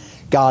 see,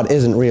 God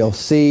isn't real.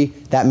 See,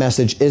 that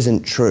message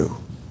isn't true.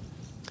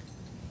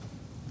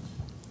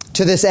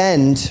 To this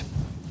end,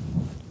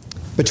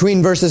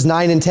 between verses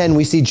 9 and 10,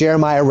 we see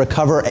Jeremiah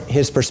recover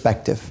his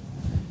perspective.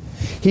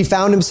 He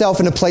found himself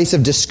in a place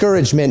of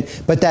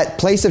discouragement, but that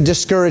place of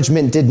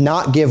discouragement did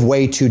not give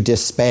way to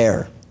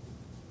despair.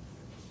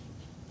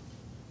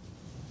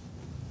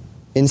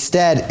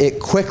 Instead,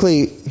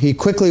 he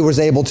quickly was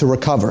able to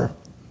recover.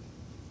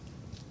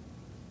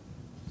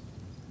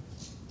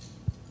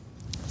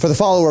 For the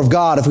follower of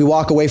God, if we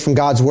walk away from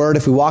God's word,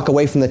 if we walk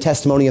away from the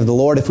testimony of the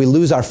Lord, if we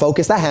lose our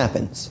focus, that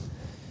happens.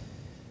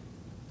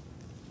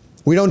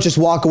 We don't just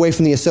walk away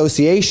from the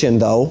association,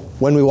 though,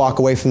 when we walk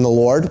away from the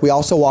Lord. We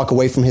also walk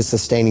away from his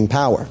sustaining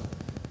power,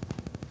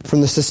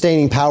 from the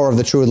sustaining power of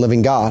the true and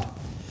living God.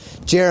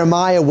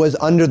 Jeremiah was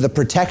under the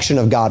protection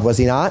of God, was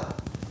he not?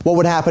 What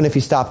would happen if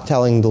he stopped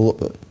telling the word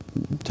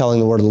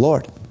of the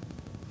Lord?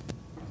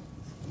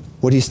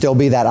 Would he still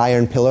be that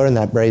iron pillar and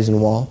that brazen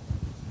wall?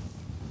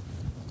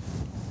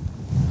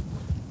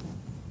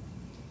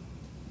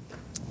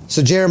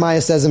 So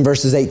Jeremiah says in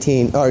verses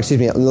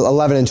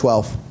 11 and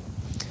 12.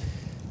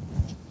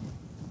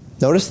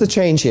 Notice the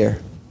change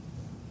here.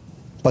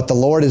 But the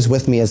Lord is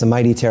with me as a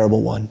mighty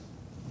terrible one.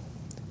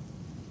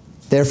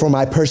 Therefore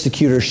my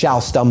persecutors shall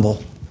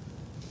stumble,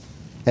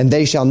 and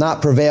they shall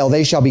not prevail.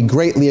 They shall be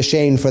greatly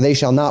ashamed, for they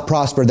shall not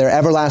prosper. Their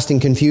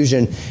everlasting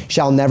confusion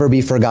shall never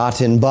be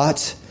forgotten.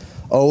 But,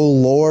 O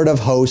Lord of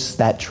hosts,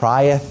 that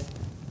trieth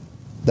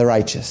the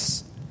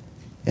righteous,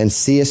 and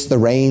seest the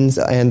reins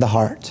and the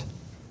heart,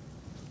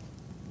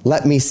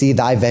 let me see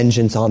thy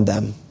vengeance on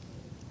them.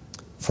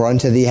 For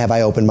unto thee have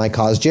I opened my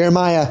cause.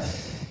 Jeremiah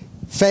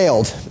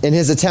failed in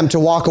his attempt to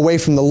walk away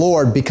from the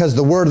Lord because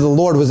the word of the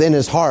Lord was in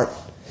his heart.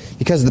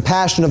 Because the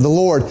passion of the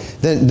Lord,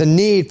 the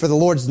need for the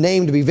Lord's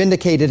name to be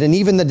vindicated, and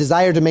even the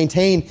desire to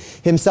maintain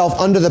himself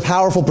under the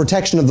powerful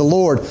protection of the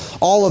Lord,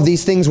 all of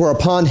these things were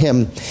upon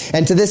him.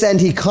 And to this end,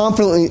 he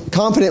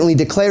confidently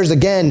declares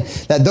again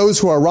that those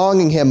who are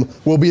wronging him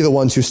will be the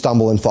ones who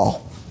stumble and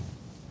fall.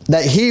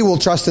 That he will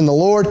trust in the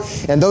Lord,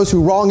 and those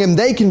who wrong him,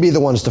 they can be the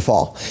ones to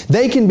fall.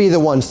 They can be the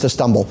ones to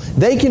stumble.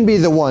 They can be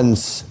the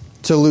ones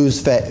to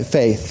lose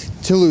faith,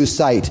 to lose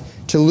sight,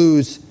 to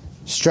lose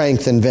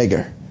strength and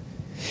vigor.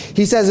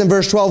 He says in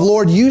verse 12,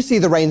 Lord, you see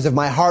the reins of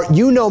my heart.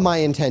 You know my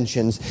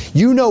intentions.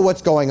 You know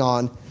what's going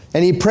on.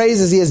 And he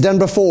prays as he has done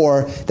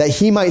before that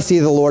he might see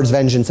the Lord's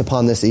vengeance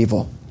upon this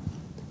evil.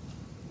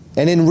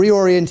 And in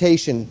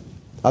reorientation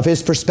of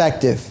his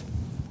perspective,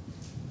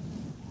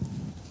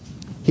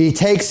 he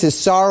takes his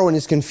sorrow and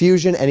his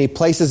confusion and he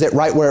places it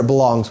right where it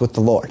belongs with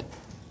the Lord.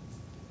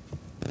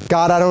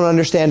 God, I don't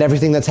understand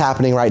everything that's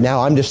happening right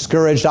now. I'm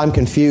discouraged. I'm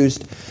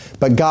confused.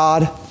 But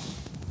God,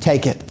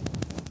 take it.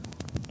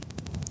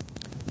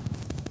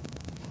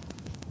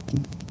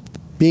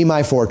 Be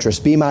my fortress.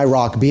 Be my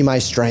rock. Be my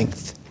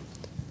strength.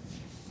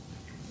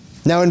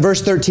 Now in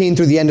verse 13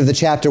 through the end of the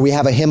chapter, we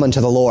have a hymn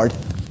unto the Lord.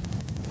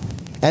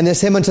 And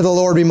this hymn unto the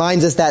Lord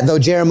reminds us that though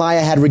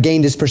Jeremiah had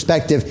regained his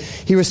perspective,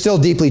 he was still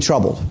deeply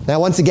troubled. Now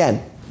once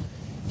again,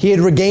 he had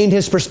regained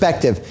his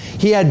perspective.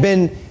 He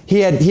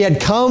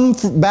had come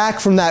back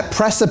from that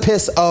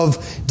precipice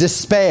of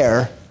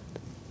despair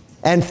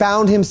and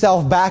found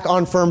himself back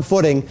on firm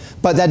footing,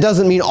 but that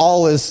doesn't mean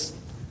all is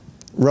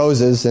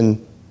roses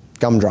and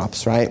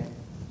gumdrops, right?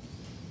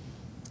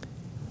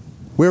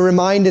 We're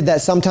reminded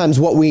that sometimes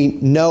what we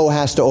know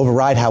has to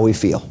override how we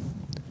feel.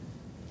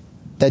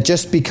 That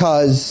just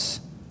because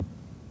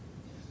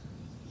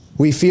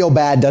we feel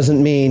bad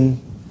doesn't mean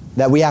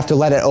that we have to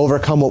let it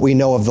overcome what we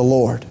know of the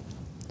Lord.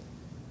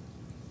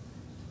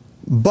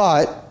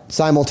 But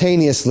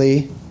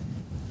simultaneously,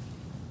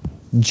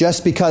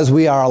 just because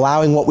we are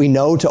allowing what we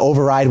know to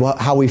override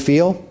how we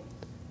feel,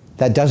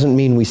 that doesn't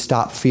mean we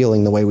stop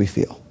feeling the way we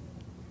feel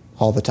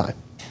all the time.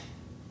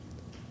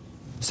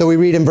 So we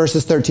read in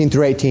verses 13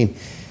 through 18.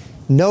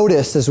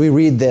 Notice as we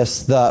read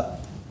this, the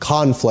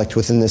conflict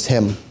within this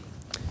hymn.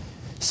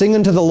 Sing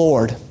unto the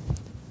Lord,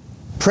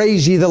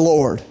 praise ye the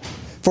Lord,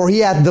 for he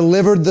hath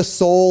delivered the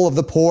soul of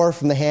the poor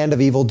from the hand of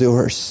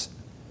evildoers.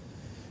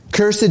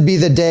 Cursed be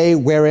the day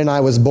wherein I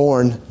was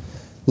born.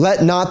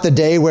 Let not the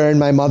day wherein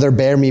my mother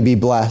bare me be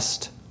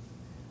blessed.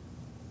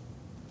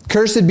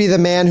 Cursed be the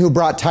man who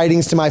brought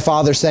tidings to my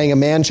father, saying, a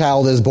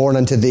man-child is born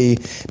unto thee,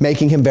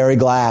 making him very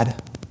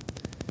glad.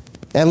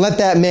 And let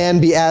that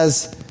man be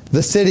as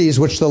the cities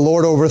which the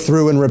Lord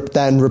overthrew and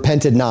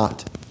repented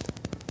not.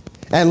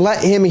 And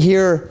let him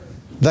hear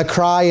the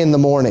cry in the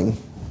morning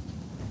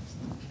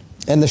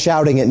and the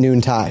shouting at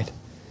noontide,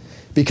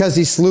 because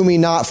he slew me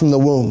not from the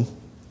womb,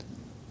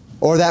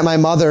 or that my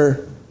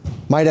mother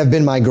might have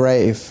been my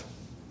grave,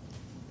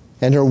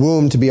 and her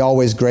womb to be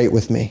always great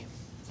with me.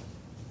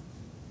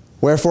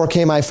 Wherefore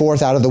came I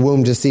forth out of the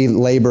womb to see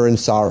labor and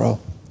sorrow,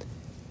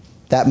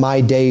 that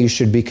my days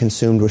should be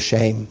consumed with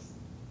shame.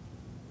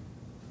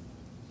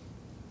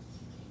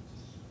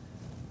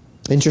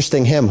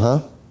 Interesting hymn,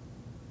 huh?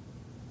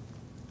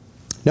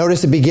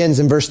 Notice it begins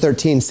in verse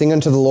 13, sing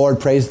unto the Lord,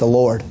 praise the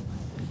Lord,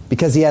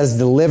 because he has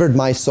delivered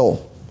my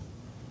soul.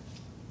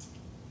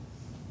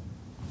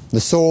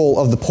 The soul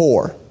of the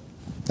poor,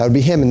 that would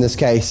be him in this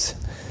case,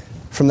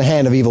 from the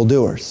hand of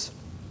evildoers.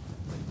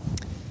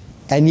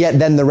 And yet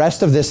then the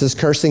rest of this is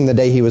cursing the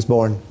day he was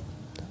born.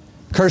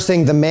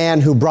 Cursing the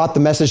man who brought the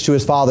message to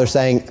his father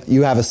saying,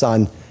 you have a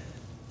son.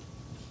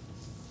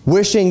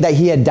 Wishing that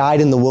he had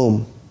died in the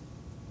womb.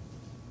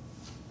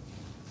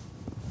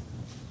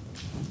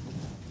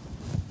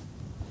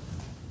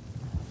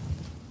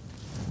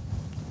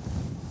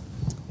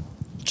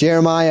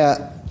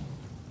 Jeremiah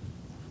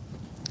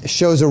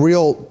shows a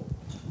real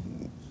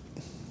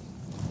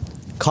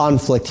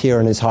conflict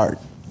here in his heart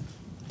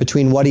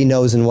between what he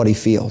knows and what he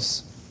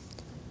feels.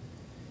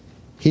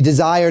 He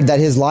desired that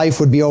his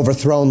life would be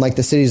overthrown like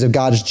the cities of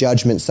God's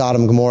judgment,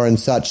 Sodom, Gomorrah, and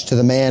such, to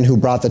the man who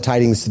brought the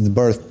tidings of the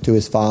birth to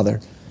his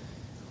father.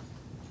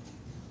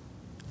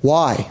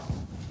 Why?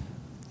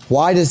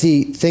 Why does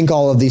he think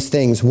all of these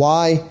things?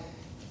 Why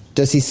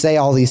does he say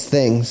all these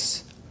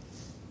things?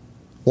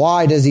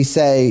 Why does he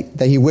say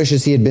that he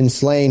wishes he had been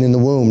slain in the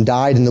womb,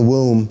 died in the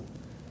womb,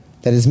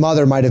 that his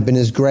mother might have been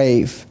his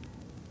grave,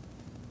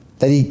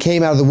 that he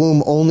came out of the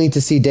womb only to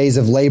see days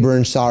of labor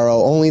and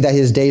sorrow, only that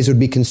his days would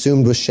be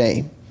consumed with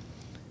shame?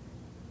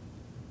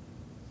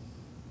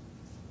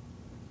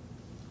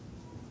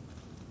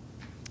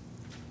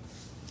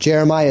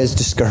 Jeremiah is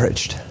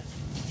discouraged.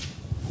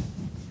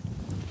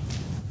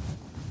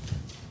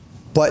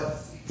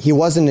 But he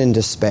wasn't in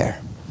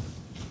despair.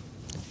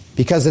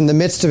 Because in the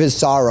midst of his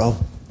sorrow,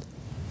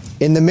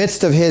 in the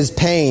midst of his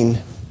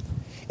pain,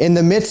 in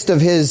the midst of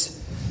his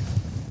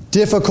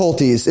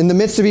difficulties, in the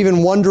midst of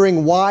even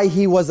wondering why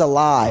he was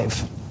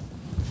alive,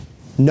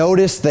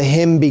 notice the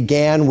hymn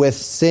began with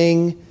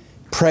sing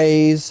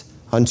praise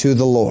unto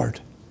the Lord.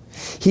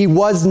 He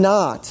was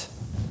not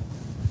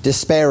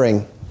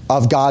despairing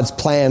of God's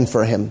plan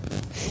for him.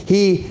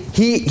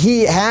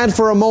 He had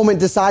for a moment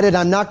decided,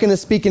 I'm not going to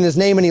speak in his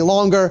name any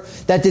longer.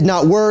 That did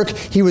not work.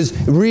 He was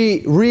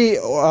refilled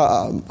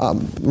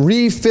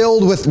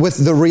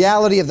with the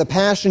reality of the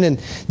passion and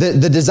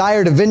the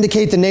desire to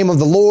vindicate the name of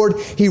the Lord.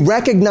 He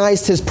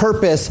recognized his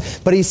purpose,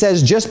 but he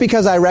says, just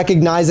because I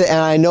recognize it and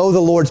I know the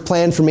Lord's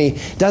plan for me,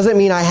 doesn't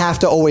mean I have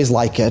to always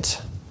like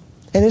it.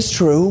 And it's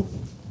true.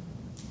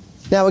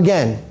 Now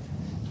again,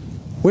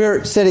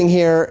 we're sitting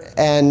here,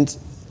 and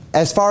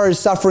as far as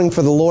suffering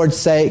for the Lord's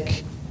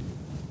sake,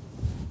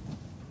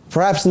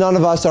 perhaps none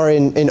of us are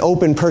in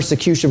open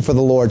persecution for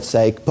the Lord's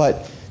sake,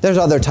 but there's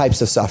other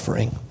types of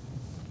suffering.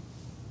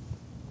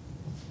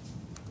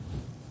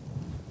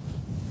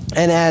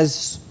 And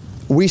as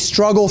we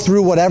struggle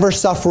through whatever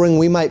suffering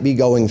we might be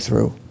going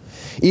through,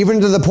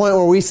 even to the point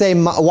where we say,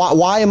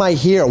 why am I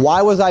here?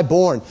 Why was I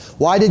born?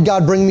 Why did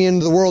God bring me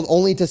into the world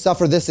only to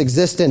suffer this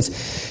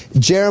existence?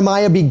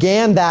 Jeremiah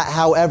began that,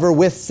 however,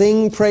 with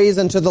sing praise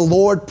unto the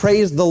Lord,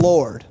 praise the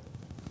Lord.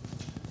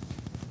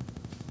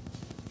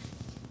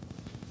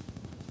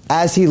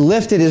 As he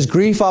lifted his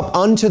grief up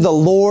unto the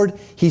Lord,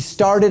 he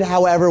started,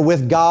 however,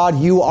 with God,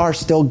 you are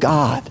still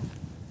God.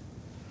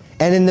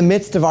 And in the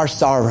midst of our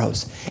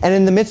sorrows, and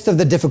in the midst of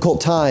the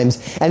difficult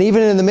times, and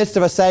even in the midst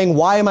of us saying,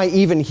 why am I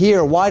even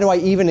here? Why do I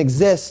even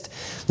exist?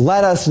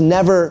 Let us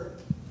never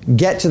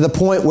get to the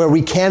point where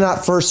we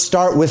cannot first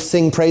start with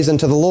sing praise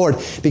unto the Lord,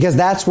 because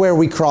that's where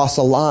we cross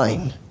a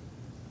line.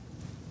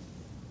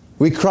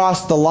 We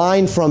cross the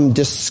line from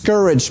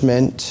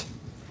discouragement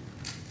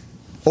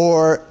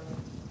or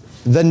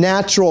the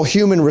natural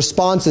human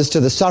responses to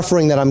the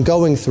suffering that I'm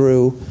going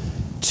through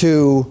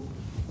to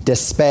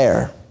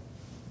despair.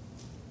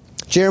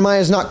 Jeremiah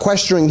is not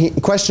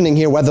questioning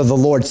here whether the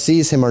Lord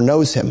sees him or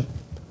knows him.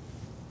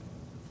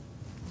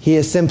 He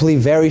is simply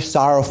very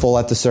sorrowful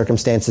at the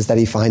circumstances that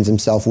he finds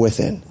himself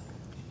within.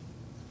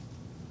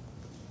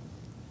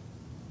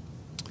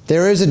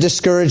 There is a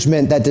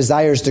discouragement that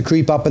desires to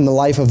creep up in the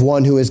life of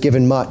one who is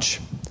given much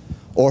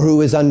or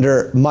who is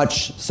under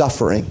much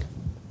suffering,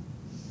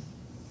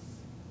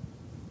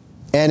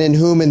 and in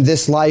whom in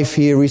this life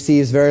he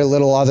receives very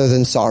little other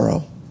than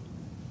sorrow.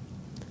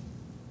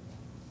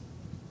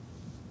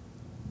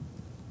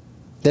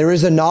 There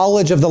is a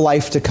knowledge of the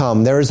life to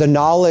come. There is a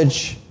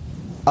knowledge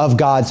of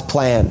God's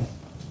plan.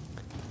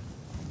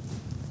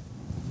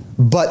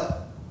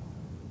 But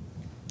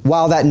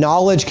while that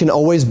knowledge can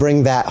always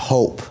bring that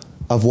hope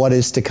of what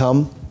is to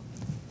come,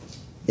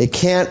 it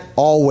can't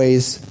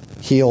always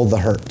heal the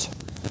hurt.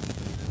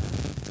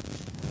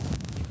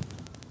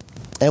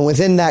 And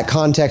within that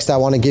context, I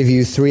want to give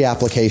you 3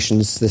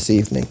 applications this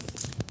evening.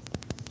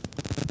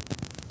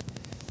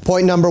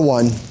 Point number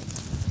 1,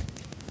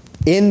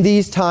 in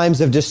these times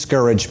of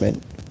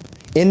discouragement,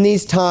 in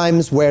these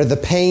times where the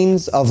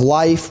pains of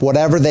life,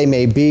 whatever they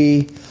may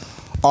be,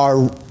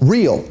 are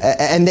real,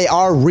 and they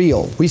are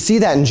real. We see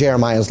that in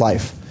Jeremiah's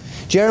life.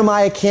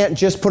 Jeremiah can't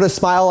just put a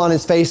smile on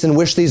his face and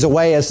wish these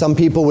away as some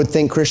people would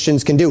think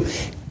Christians can do.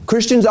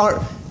 Christians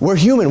aren't, we're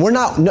human. We're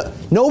not,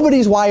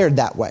 nobody's wired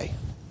that way.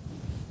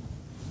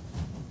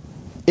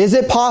 Is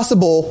it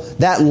possible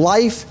that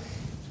life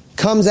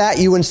comes at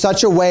you in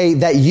such a way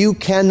that you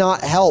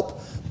cannot help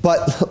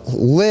but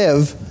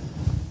live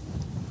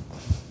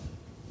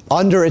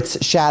under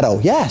its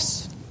shadow?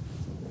 Yes.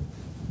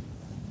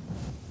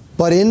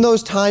 But in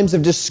those times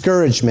of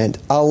discouragement,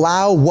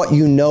 allow what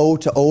you know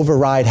to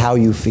override how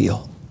you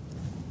feel.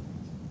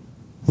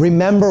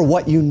 Remember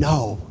what you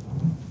know.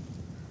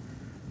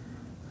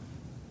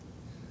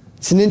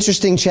 It's an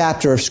interesting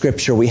chapter of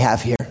Scripture we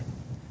have here.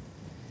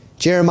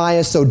 Jeremiah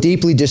is so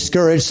deeply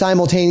discouraged,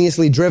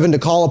 simultaneously driven to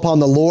call upon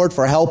the Lord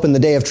for help in the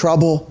day of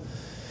trouble.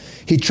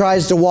 He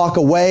tries to walk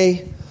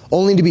away,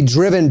 only to be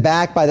driven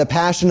back by the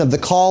passion of the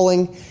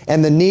calling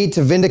and the need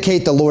to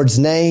vindicate the Lord's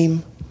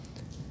name.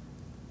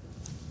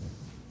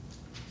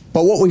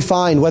 But what we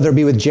find, whether it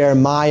be with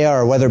Jeremiah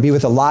or whether it be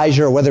with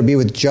Elijah or whether it be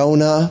with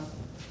Jonah,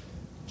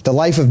 the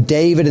life of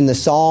David in the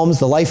Psalms,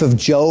 the life of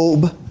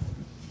Job,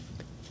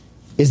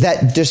 is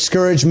that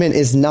discouragement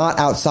is not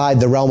outside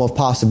the realm of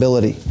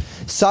possibility.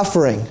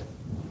 Suffering,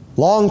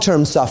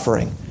 long-term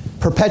suffering,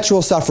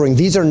 perpetual suffering,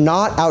 these are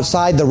not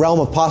outside the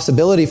realm of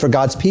possibility for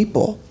God's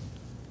people.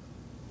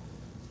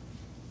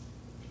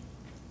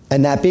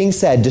 And that being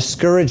said,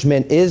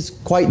 discouragement is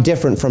quite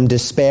different from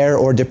despair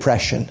or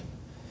depression.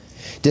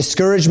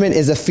 Discouragement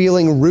is a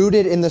feeling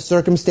rooted in the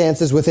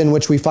circumstances within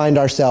which we find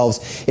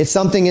ourselves. It's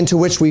something into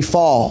which we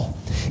fall.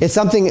 It's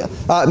something,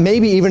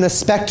 maybe even a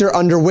specter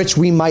under which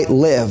we might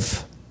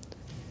live.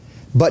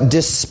 But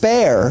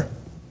despair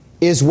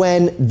is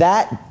when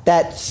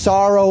that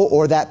sorrow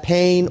or that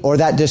pain or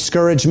that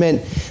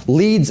discouragement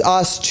leads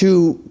us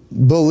to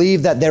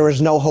believe that there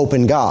is no hope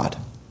in God.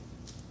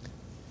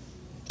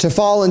 To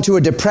fall into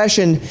a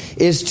depression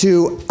is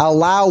to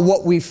allow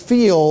what we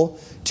feel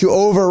to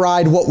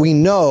override what we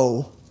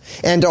know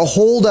and to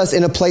hold us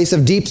in a place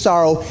of deep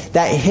sorrow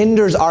that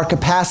hinders our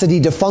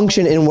capacity to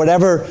function in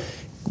whatever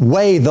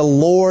way the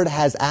Lord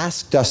has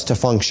asked us to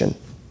function.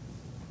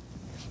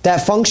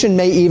 That function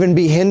may even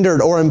be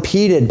hindered or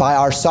impeded by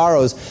our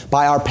sorrows,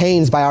 by our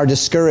pains, by our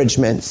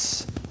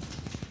discouragements.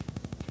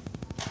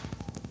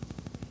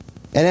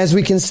 And as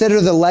we consider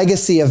the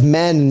legacy of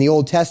men in the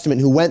Old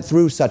Testament who went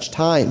through such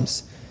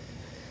times,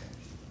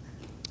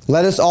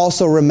 let us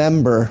also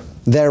remember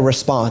their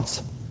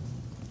response.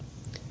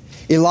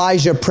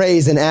 Elijah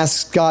prays and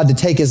asks God to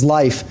take his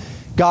life.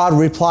 God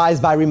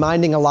replies by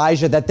reminding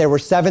Elijah that there were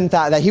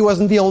 7,000, that he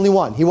wasn't the only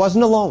one. He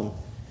wasn't alone.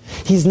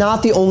 He's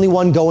not the only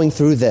one going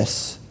through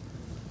this.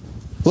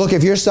 Look,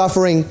 if you're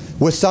suffering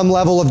with some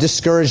level of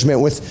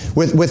discouragement,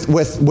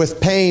 with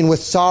pain, with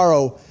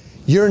sorrow,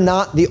 you're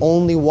not the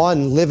only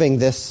one living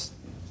this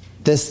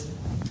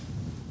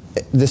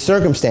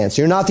circumstance.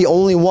 You're not the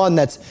only one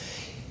that's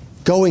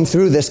going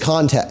through this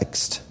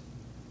context.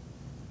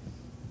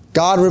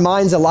 God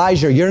reminds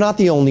Elijah, you're not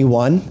the only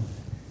one.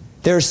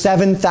 There are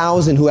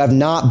 7,000 who have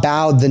not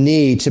bowed the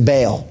knee to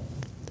Baal.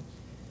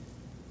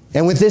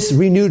 And with this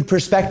renewed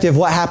perspective,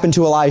 what happened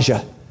to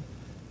Elijah?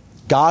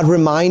 God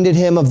reminded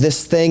him of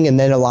this thing, and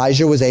then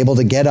Elijah was able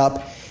to get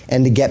up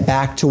and to get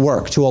back to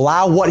work, to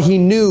allow what he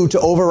knew to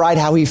override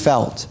how he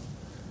felt.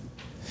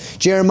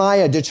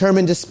 Jeremiah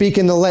determined to speak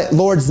in the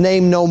Lord's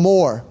name no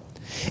more.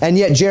 And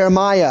yet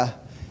Jeremiah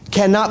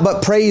cannot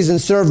but praise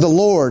and serve the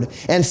Lord.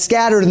 And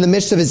scattered in the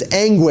midst of his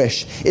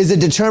anguish is a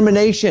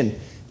determination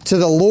to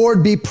the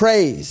Lord be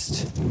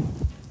praised.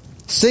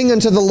 Sing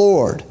unto the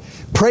Lord.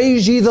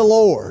 Praise ye the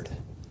Lord.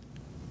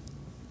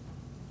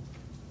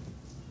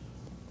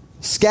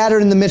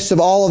 Scattered in the midst of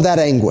all of that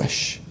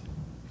anguish.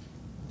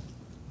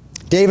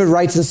 David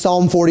writes in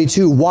Psalm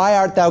 42, "Why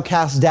art thou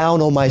cast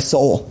down, O my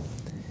soul?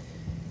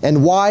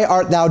 And why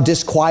art thou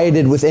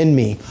disquieted within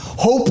me?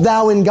 Hope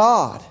thou in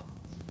God."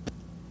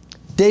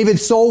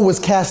 David's soul was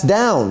cast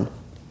down.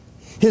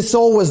 His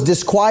soul was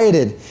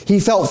disquieted.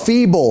 He felt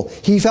feeble.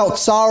 He felt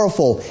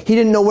sorrowful. He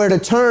didn't know where to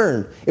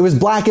turn. It was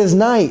black as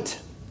night.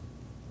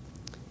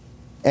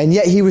 And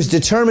yet he was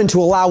determined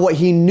to allow what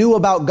he knew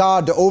about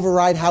God to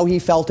override how he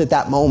felt at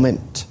that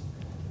moment.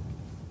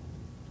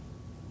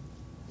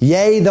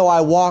 Yea, though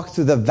I walk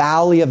through the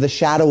valley of the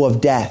shadow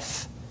of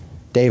death,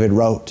 David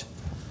wrote,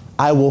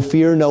 I will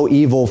fear no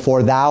evil,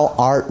 for thou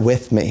art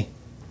with me.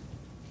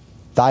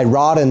 Thy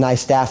rod and thy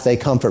staff, they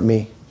comfort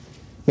me.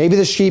 Maybe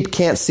the sheep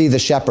can't see the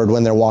shepherd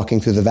when they're walking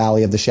through the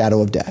valley of the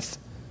shadow of death.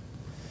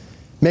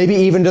 Maybe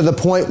even to the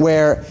point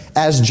where,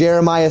 as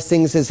Jeremiah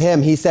sings his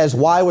hymn, he says,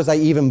 why was I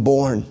even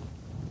born?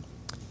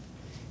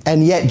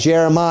 And yet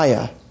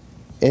Jeremiah,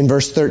 in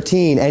verse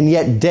 13, and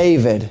yet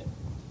David,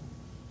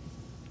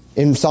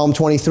 in Psalm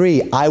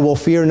 23, I will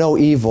fear no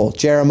evil.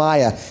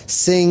 Jeremiah,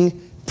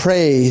 sing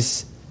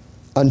praise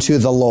unto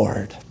the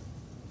Lord.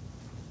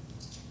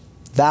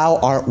 Thou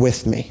art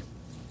with me.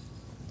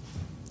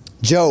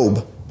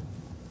 Job,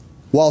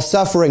 while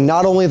suffering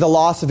not only the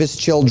loss of his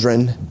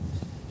children,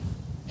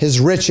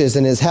 his riches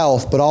and his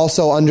health, but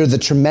also under the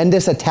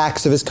tremendous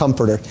attacks of his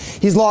comforter.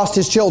 He's lost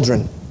his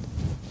children.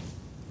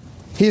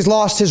 He's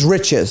lost his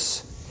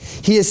riches.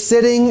 He is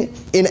sitting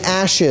in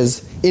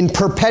ashes, in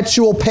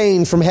perpetual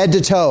pain from head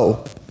to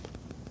toe.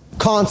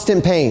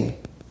 Constant pain.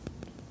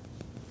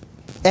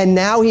 And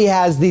now he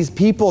has these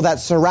people that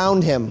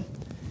surround him,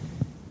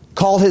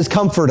 called his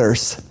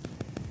comforters.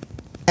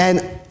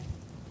 And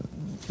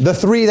the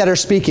three that are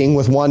speaking,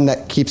 with one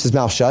that keeps his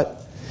mouth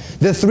shut,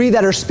 the three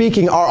that are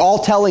speaking are all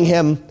telling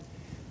him,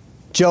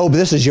 Job,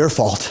 this is your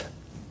fault.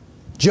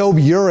 Job,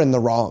 you're in the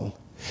wrong.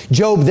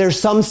 Job, there's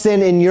some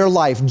sin in your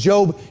life.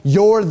 Job,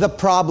 you're the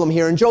problem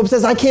here. And Job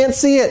says, I can't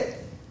see it.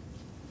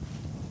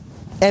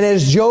 And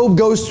as Job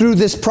goes through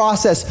this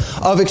process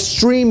of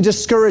extreme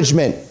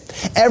discouragement,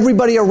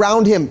 everybody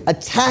around him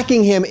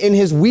attacking him in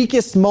his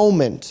weakest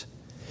moment,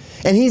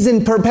 and he's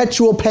in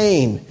perpetual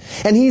pain,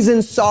 and he's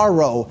in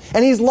sorrow,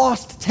 and he's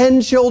lost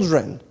 10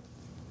 children,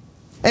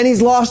 and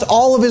he's lost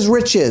all of his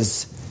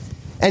riches.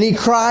 And he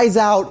cries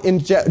out in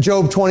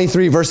Job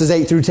 23, verses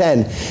 8 through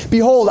 10,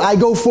 behold, I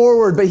go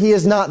forward, but he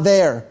is not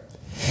there.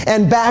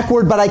 And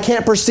backward, but I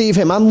can't perceive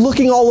him. I'm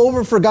looking all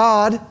over for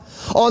God.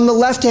 On the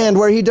left hand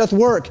where he doth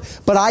work,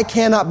 but I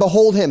cannot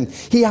behold him.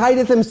 He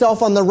hideth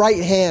himself on the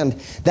right hand,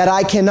 that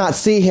I cannot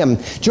see him.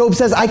 Job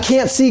says, I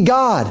can't see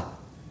God.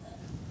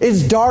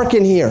 It's dark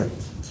in here.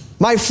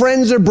 My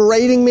friends are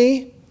berating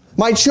me.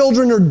 My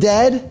children are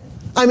dead.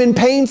 I'm in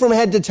pain from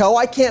head to toe.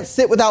 I can't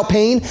sit without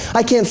pain.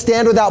 I can't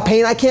stand without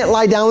pain. I can't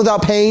lie down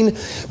without pain.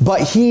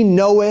 But he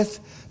knoweth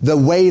the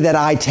way that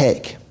I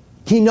take.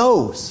 He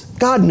knows.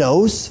 God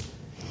knows.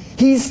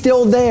 He's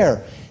still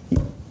there.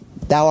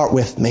 Thou art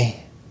with me.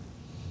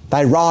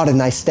 Thy rod and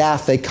thy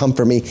staff, they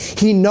comfort me.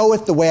 He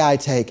knoweth the way I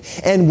take.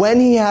 And when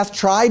he hath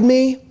tried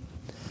me,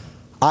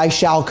 I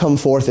shall come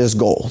forth as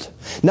gold.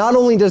 Not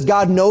only does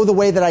God know the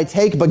way that I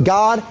take, but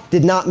God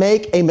did not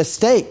make a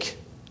mistake.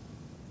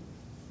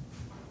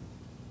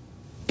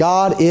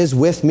 God is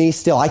with me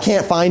still. I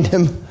can't find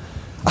him.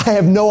 I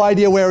have no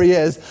idea where he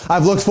is.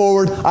 I've looked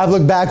forward. I've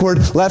looked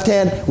backward. Left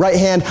hand, right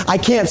hand. I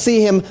can't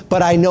see him,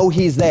 but I know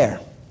he's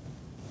there.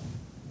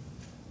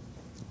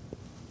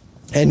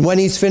 And when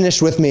he's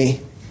finished with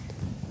me,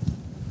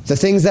 the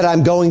things that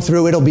I'm going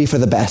through, it'll be for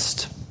the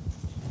best.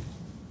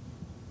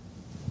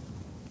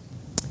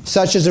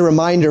 Such is a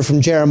reminder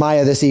from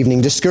Jeremiah this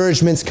evening.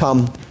 Discouragements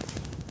come.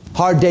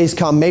 Hard days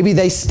come. Maybe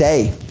they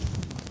stay.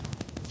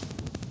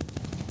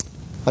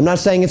 I'm not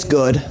saying it's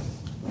good.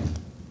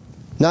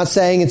 Not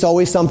saying it's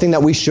always something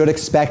that we should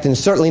expect, and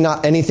certainly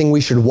not anything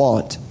we should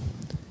want.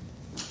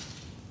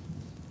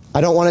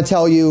 I don't want to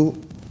tell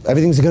you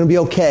everything's going to be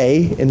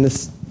okay in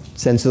this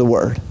sense of the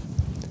word.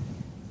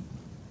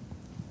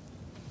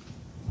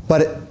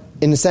 But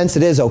in a sense,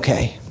 it is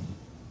okay.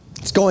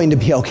 It's going to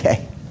be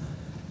okay.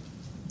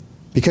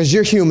 Because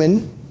you're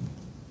human.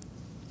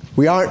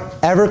 We aren't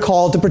ever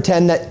called to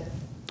pretend that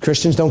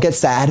Christians don't get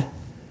sad,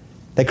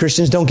 that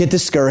Christians don't get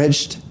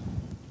discouraged,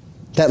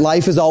 that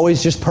life is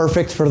always just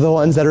perfect for the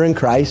ones that are in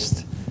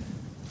Christ.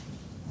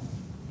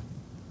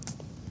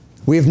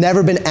 We've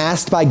never been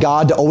asked by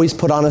God to always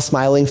put on a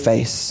smiling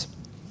face,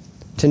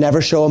 to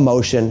never show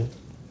emotion.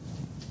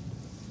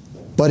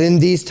 But in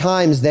these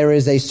times, there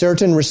is a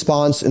certain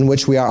response in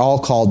which we are all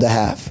called to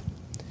have,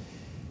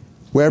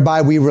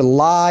 whereby we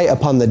rely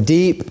upon the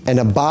deep and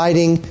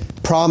abiding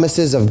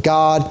promises of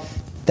God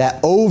that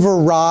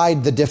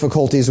override the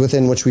difficulties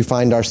within which we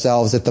find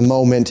ourselves at the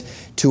moment,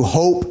 to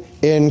hope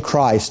in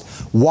Christ.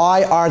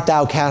 Why art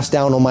thou cast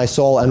down, O my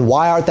soul, and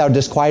why art thou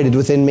disquieted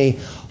within me?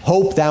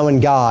 Hope thou in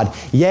God.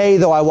 Yea,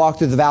 though I walk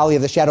through the valley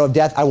of the shadow of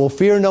death, I will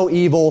fear no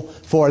evil,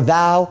 for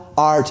thou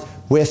art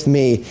with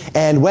me.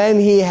 And when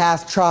he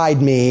hath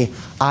tried me,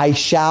 I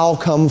shall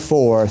come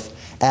forth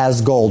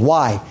as gold.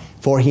 Why?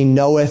 For he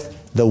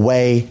knoweth the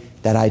way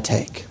that I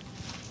take.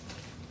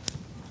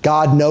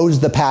 God knows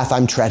the path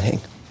I'm treading.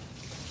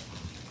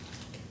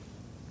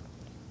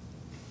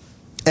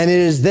 And it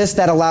is this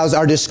that allows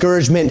our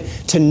discouragement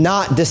to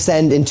not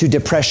descend into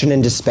depression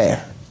and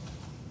despair.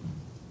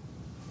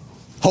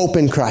 Hope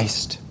in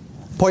Christ.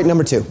 Point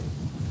number 2.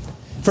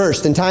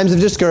 First, in times of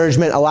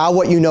discouragement, allow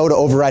what you know to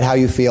override how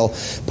you feel.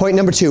 Point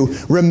number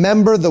 2,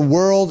 remember the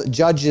world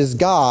judges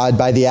God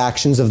by the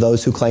actions of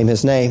those who claim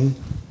his name.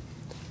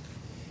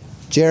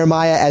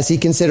 Jeremiah, as he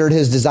considered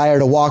his desire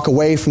to walk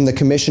away from the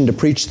commission to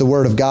preach the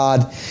word of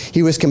God,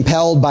 he was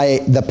compelled by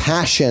the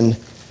passion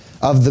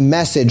of the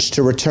message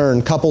to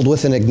return, coupled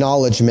with an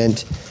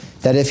acknowledgement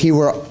that if he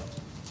were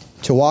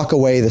to walk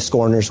away, the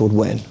scorners would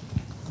win.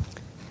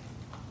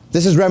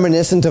 This is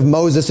reminiscent of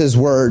Moses'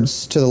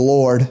 words to the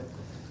Lord,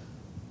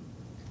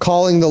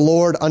 calling the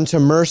Lord unto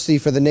mercy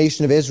for the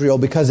nation of Israel,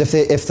 because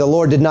if the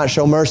Lord did not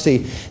show mercy,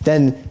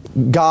 then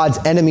God's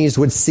enemies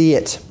would see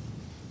it.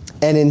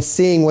 And in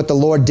seeing what the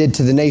Lord did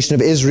to the nation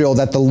of Israel,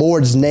 that the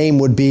Lord's name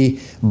would be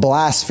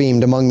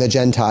blasphemed among the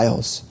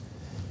Gentiles.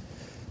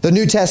 The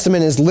New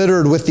Testament is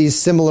littered with these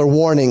similar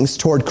warnings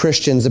toward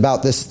Christians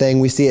about this thing.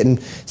 We see it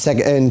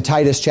in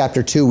Titus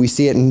chapter 2. We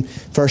see it in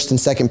 1st and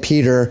 2nd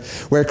Peter,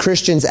 where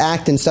Christians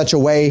act in such a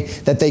way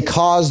that they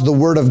cause the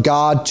word of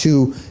God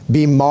to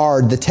be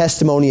marred, the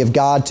testimony of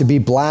God to be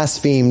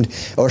blasphemed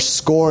or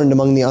scorned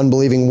among the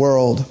unbelieving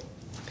world.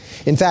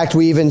 In fact,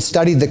 we even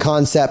studied the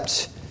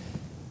concept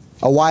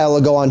a while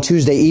ago on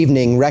Tuesday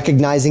evening,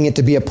 recognizing it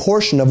to be a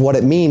portion of what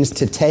it means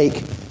to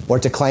take or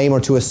to claim or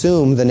to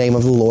assume the name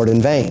of the Lord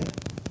in vain.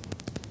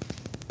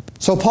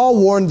 So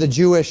Paul warned the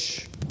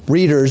Jewish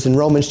readers in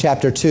Romans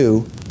chapter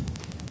 2.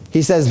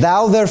 He says,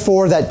 Thou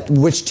therefore that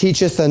which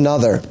teacheth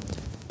another,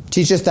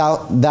 teachest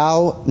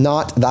thou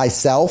not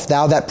thyself?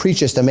 Thou that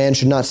preachest a man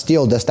should not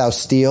steal, dost thou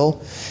steal?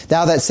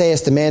 Thou that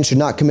sayest a man should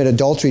not commit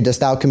adultery,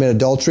 dost thou commit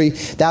adultery?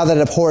 Thou that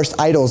abhorrest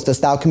idols,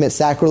 dost thou commit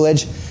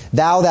sacrilege?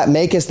 Thou that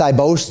makest thy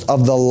boast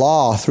of the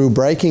law through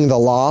breaking the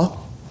law,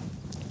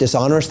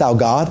 dishonorest thou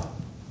God?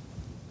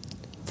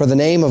 For the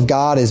name of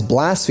God is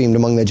blasphemed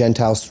among the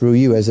Gentiles through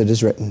you, as it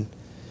is written.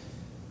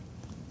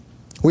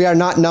 We are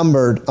not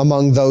numbered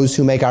among those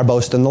who make our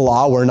boast in the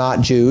law. We're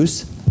not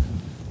Jews.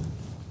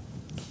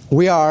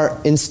 We are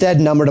instead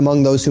numbered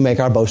among those who make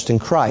our boast in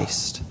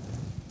Christ.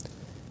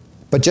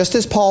 But just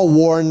as Paul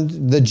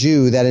warned the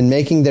Jew that in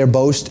making their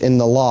boast in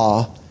the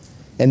law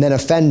and then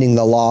offending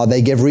the law,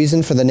 they give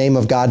reason for the name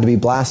of God to be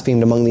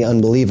blasphemed among the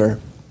unbeliever,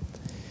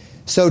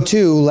 so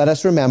too let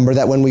us remember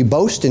that when we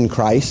boast in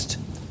Christ,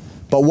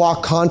 but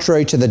walk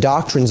contrary to the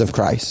doctrines of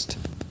Christ,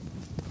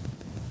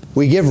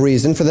 we give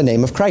reason for the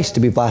name of Christ to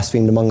be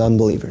blasphemed among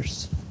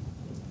unbelievers.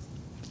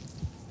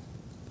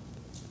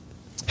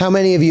 How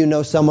many of you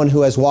know someone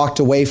who has walked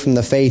away from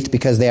the faith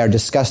because they are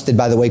disgusted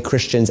by the way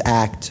Christians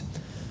act,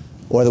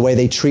 or the way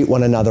they treat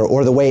one another,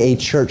 or the way a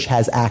church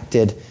has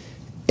acted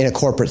in a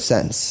corporate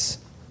sense?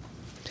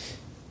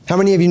 How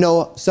many of you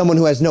know someone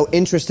who has no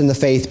interest in the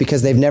faith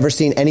because they've never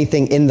seen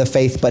anything in the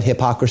faith but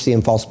hypocrisy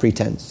and false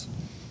pretense?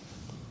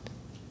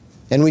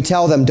 And we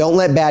tell them, don't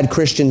let bad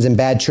Christians and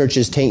bad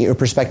churches taint your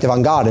perspective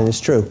on God, and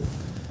it's true.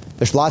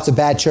 There's lots of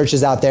bad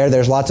churches out there.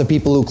 There's lots of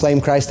people who claim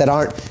Christ that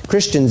aren't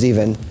Christians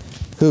even,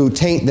 who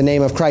taint the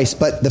name of Christ.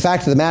 But the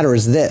fact of the matter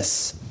is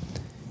this.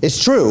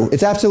 It's true.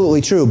 It's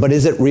absolutely true. But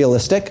is it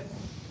realistic?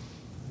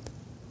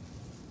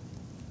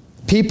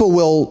 People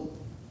will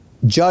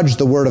judge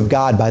the Word of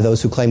God by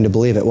those who claim to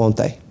believe it, won't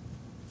they?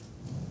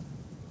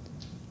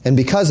 And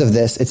because of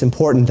this, it's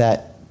important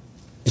that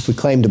if we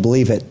claim to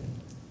believe it,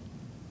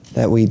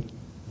 that we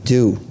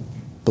do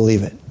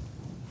believe it.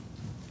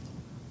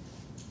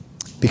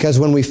 Because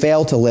when we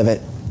fail to live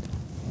it,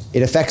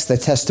 it affects the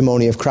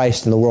testimony of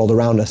Christ in the world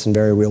around us in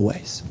very real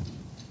ways.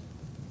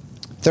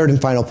 Third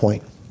and final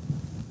point.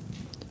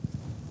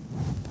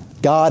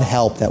 God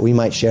help that we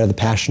might share the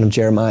passion of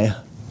Jeremiah.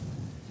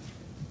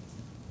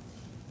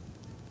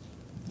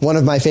 One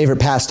of my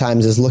favorite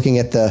pastimes is looking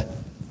at the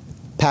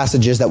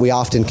passages that we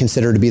often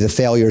consider to be the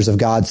failures of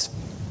God's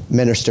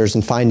ministers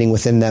and finding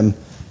within them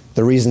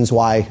the reasons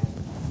why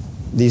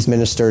these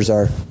ministers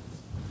are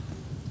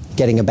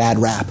getting a bad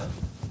rap.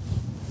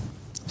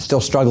 Still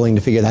struggling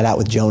to figure that out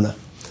with Jonah.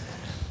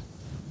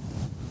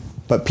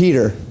 But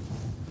Peter,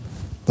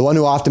 the one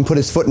who often put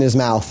his foot in his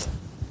mouth,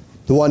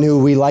 the one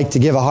who we like to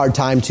give a hard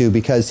time to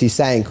because he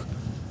sank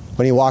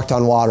when he walked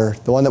on water,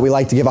 the one that we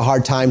like to give a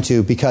hard time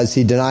to because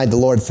he denied the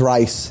Lord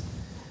thrice,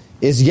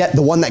 is yet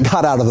the one that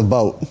got out of the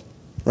boat,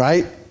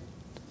 right?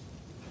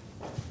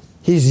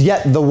 He's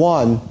yet the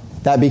one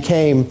that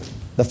became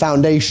the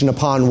foundation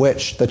upon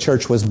which the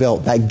church was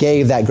built, that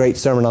gave that great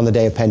sermon on the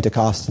day of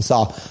Pentecost and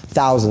saw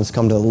thousands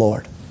come to the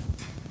Lord.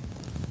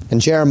 And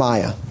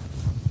Jeremiah,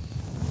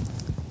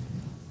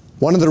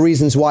 one of the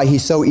reasons why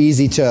he's so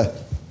easy to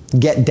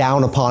get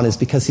down upon is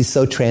because he's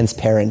so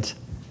transparent.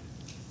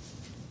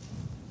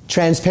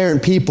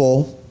 Transparent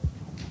people,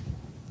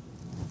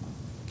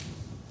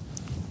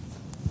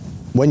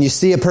 when you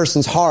see a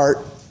person's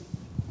heart,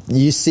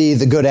 you see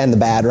the good and the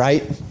bad,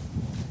 right?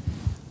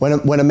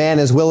 When a man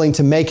is willing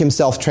to make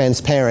himself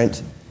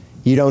transparent,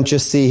 you don't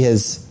just see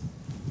his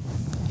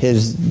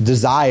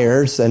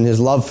desires and his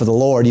love for the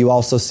Lord, you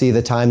also see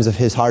the times of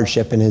his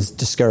hardship and his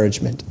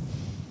discouragement.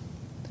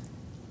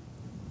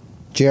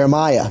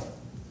 Jeremiah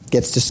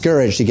gets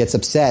discouraged, he gets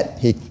upset,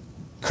 he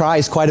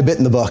cries quite a bit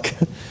in the book.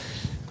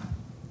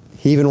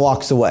 He even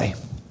walks away.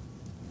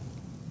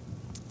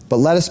 But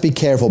let us be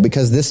careful,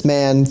 because this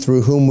man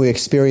through whom we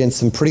experience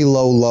some pretty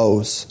low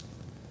lows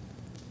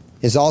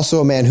is also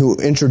a man who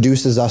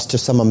introduces us to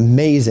some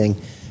amazing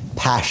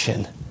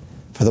passion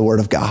for the Word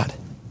of God.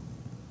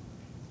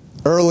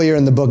 Earlier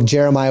in the book,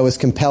 Jeremiah was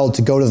compelled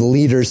to go to the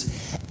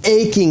leaders,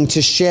 aching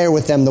to share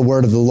with them the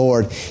word of the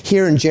Lord.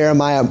 Here in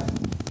Jeremiah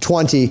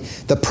 20,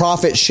 the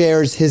prophet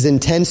shares his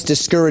intense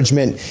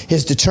discouragement,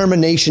 his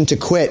determination to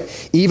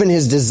quit, even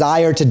his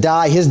desire to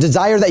die, his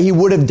desire that he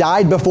would have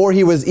died before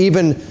he was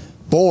even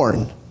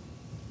born.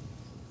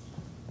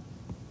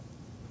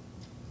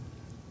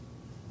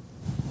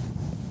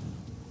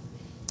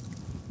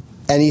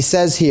 And he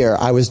says here,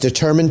 I was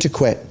determined to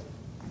quit,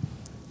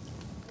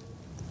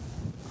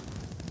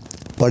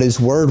 but his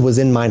word was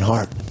in mine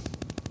heart,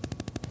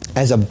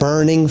 as a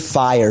burning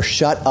fire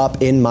shut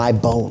up in my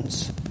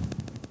bones.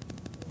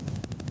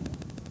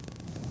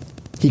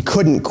 He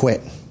couldn't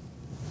quit.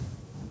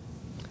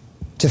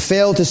 To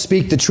fail to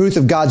speak the truth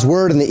of God's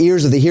word in the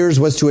ears of the hearers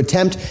was to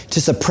attempt to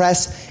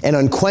suppress an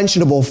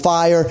unquenchable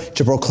fire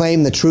to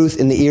proclaim the truth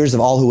in the ears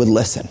of all who would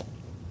listen.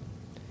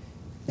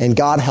 And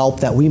God help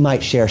that we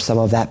might share some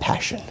of that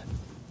passion.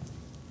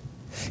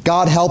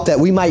 God help that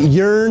we might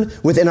yearn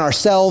within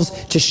ourselves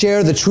to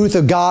share the truth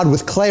of God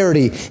with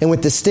clarity and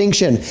with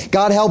distinction.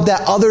 God help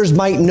that others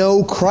might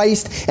know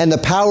Christ and the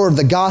power of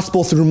the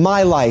gospel through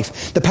my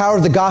life, the power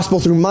of the gospel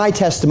through my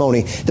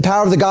testimony, the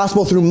power of the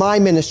gospel through my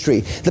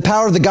ministry, the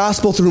power of the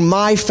gospel through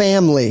my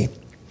family.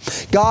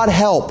 God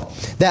help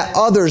that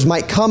others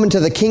might come into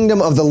the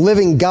kingdom of the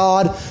living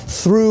God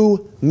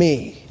through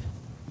me.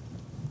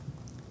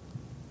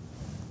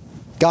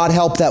 God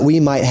help that we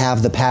might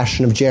have the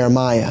passion of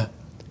Jeremiah,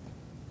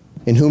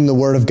 in whom the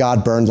word of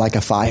God burned like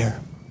a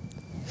fire.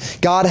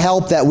 God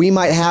help that we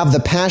might have the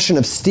passion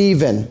of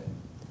Stephen,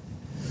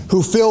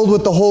 who filled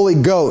with the Holy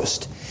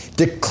Ghost,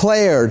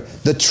 declared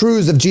the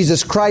truths of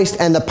Jesus Christ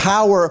and the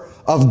power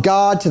of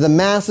God to the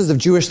masses of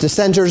Jewish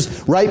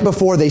dissenters right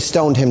before they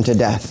stoned him to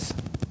death.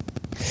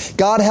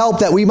 God help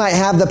that we might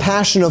have the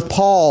passion of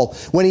Paul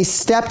when he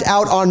stepped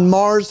out on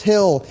Mars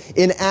Hill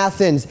in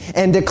Athens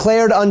and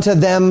declared unto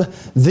them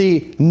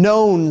the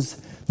knowns,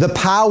 the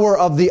power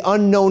of the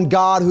unknown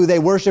God who they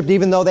worshiped,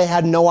 even though they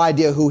had no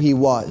idea who he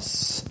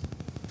was.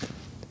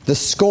 The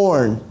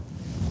scorn,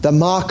 the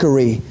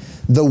mockery,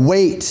 the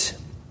weight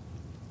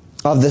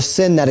of the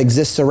sin that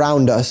exists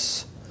around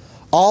us.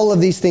 All of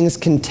these things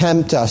can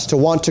tempt us to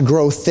want to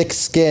grow thick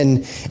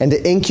skin and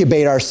to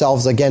incubate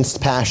ourselves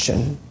against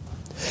passion.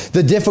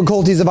 The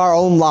difficulties of our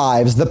own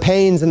lives, the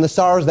pains and the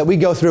sorrows that we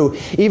go through,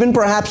 even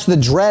perhaps the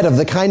dread of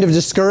the kind of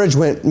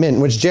discouragement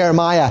which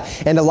Jeremiah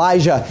and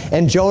Elijah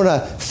and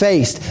Jonah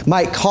faced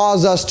might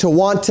cause us to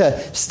want to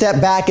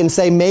step back and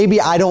say, maybe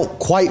I don't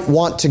quite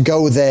want to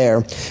go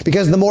there.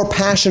 Because the more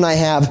passion I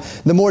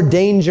have, the more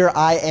danger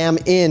I am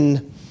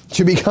in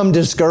to become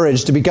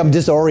discouraged, to become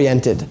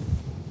disoriented.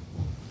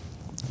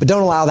 But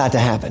don't allow that to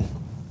happen.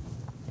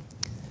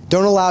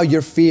 Don't allow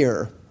your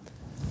fear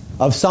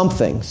of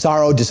something,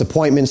 sorrow,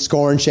 disappointment,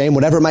 scorn, shame,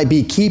 whatever it might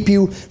be, keep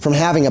you from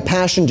having a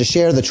passion to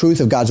share the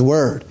truth of God's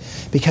word.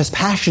 Because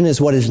passion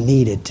is what is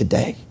needed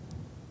today.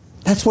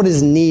 That's what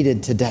is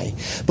needed today.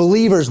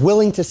 Believers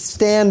willing to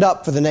stand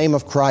up for the name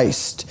of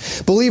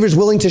Christ. Believers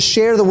willing to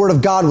share the word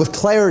of God with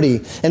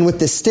clarity and with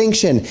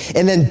distinction,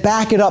 and then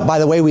back it up by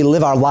the way we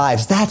live our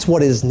lives. That's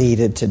what is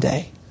needed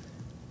today.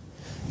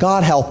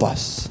 God help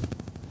us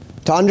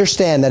to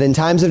understand that in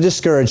times of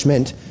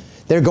discouragement,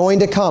 they're going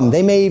to come.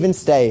 They may even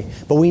stay.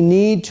 But we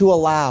need to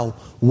allow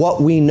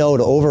what we know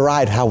to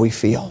override how we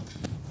feel.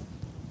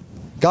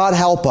 God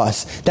help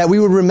us that we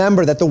would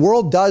remember that the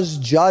world does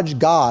judge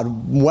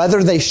God,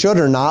 whether they should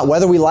or not,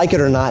 whether we like it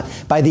or not,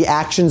 by the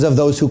actions of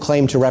those who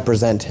claim to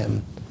represent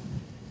Him.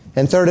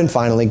 And third and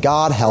finally,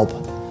 God help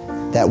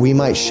that we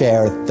might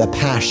share the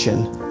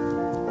passion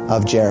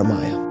of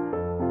Jeremiah.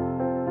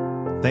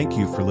 Thank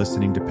you for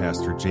listening to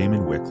Pastor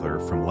Jamin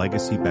Wickler from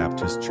Legacy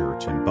Baptist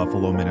Church in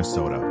Buffalo,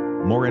 Minnesota.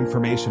 More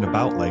information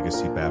about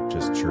Legacy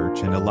Baptist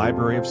Church and a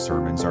library of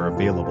sermons are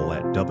available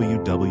at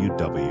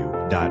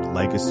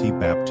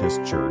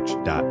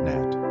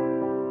www.legacybaptistchurch.net.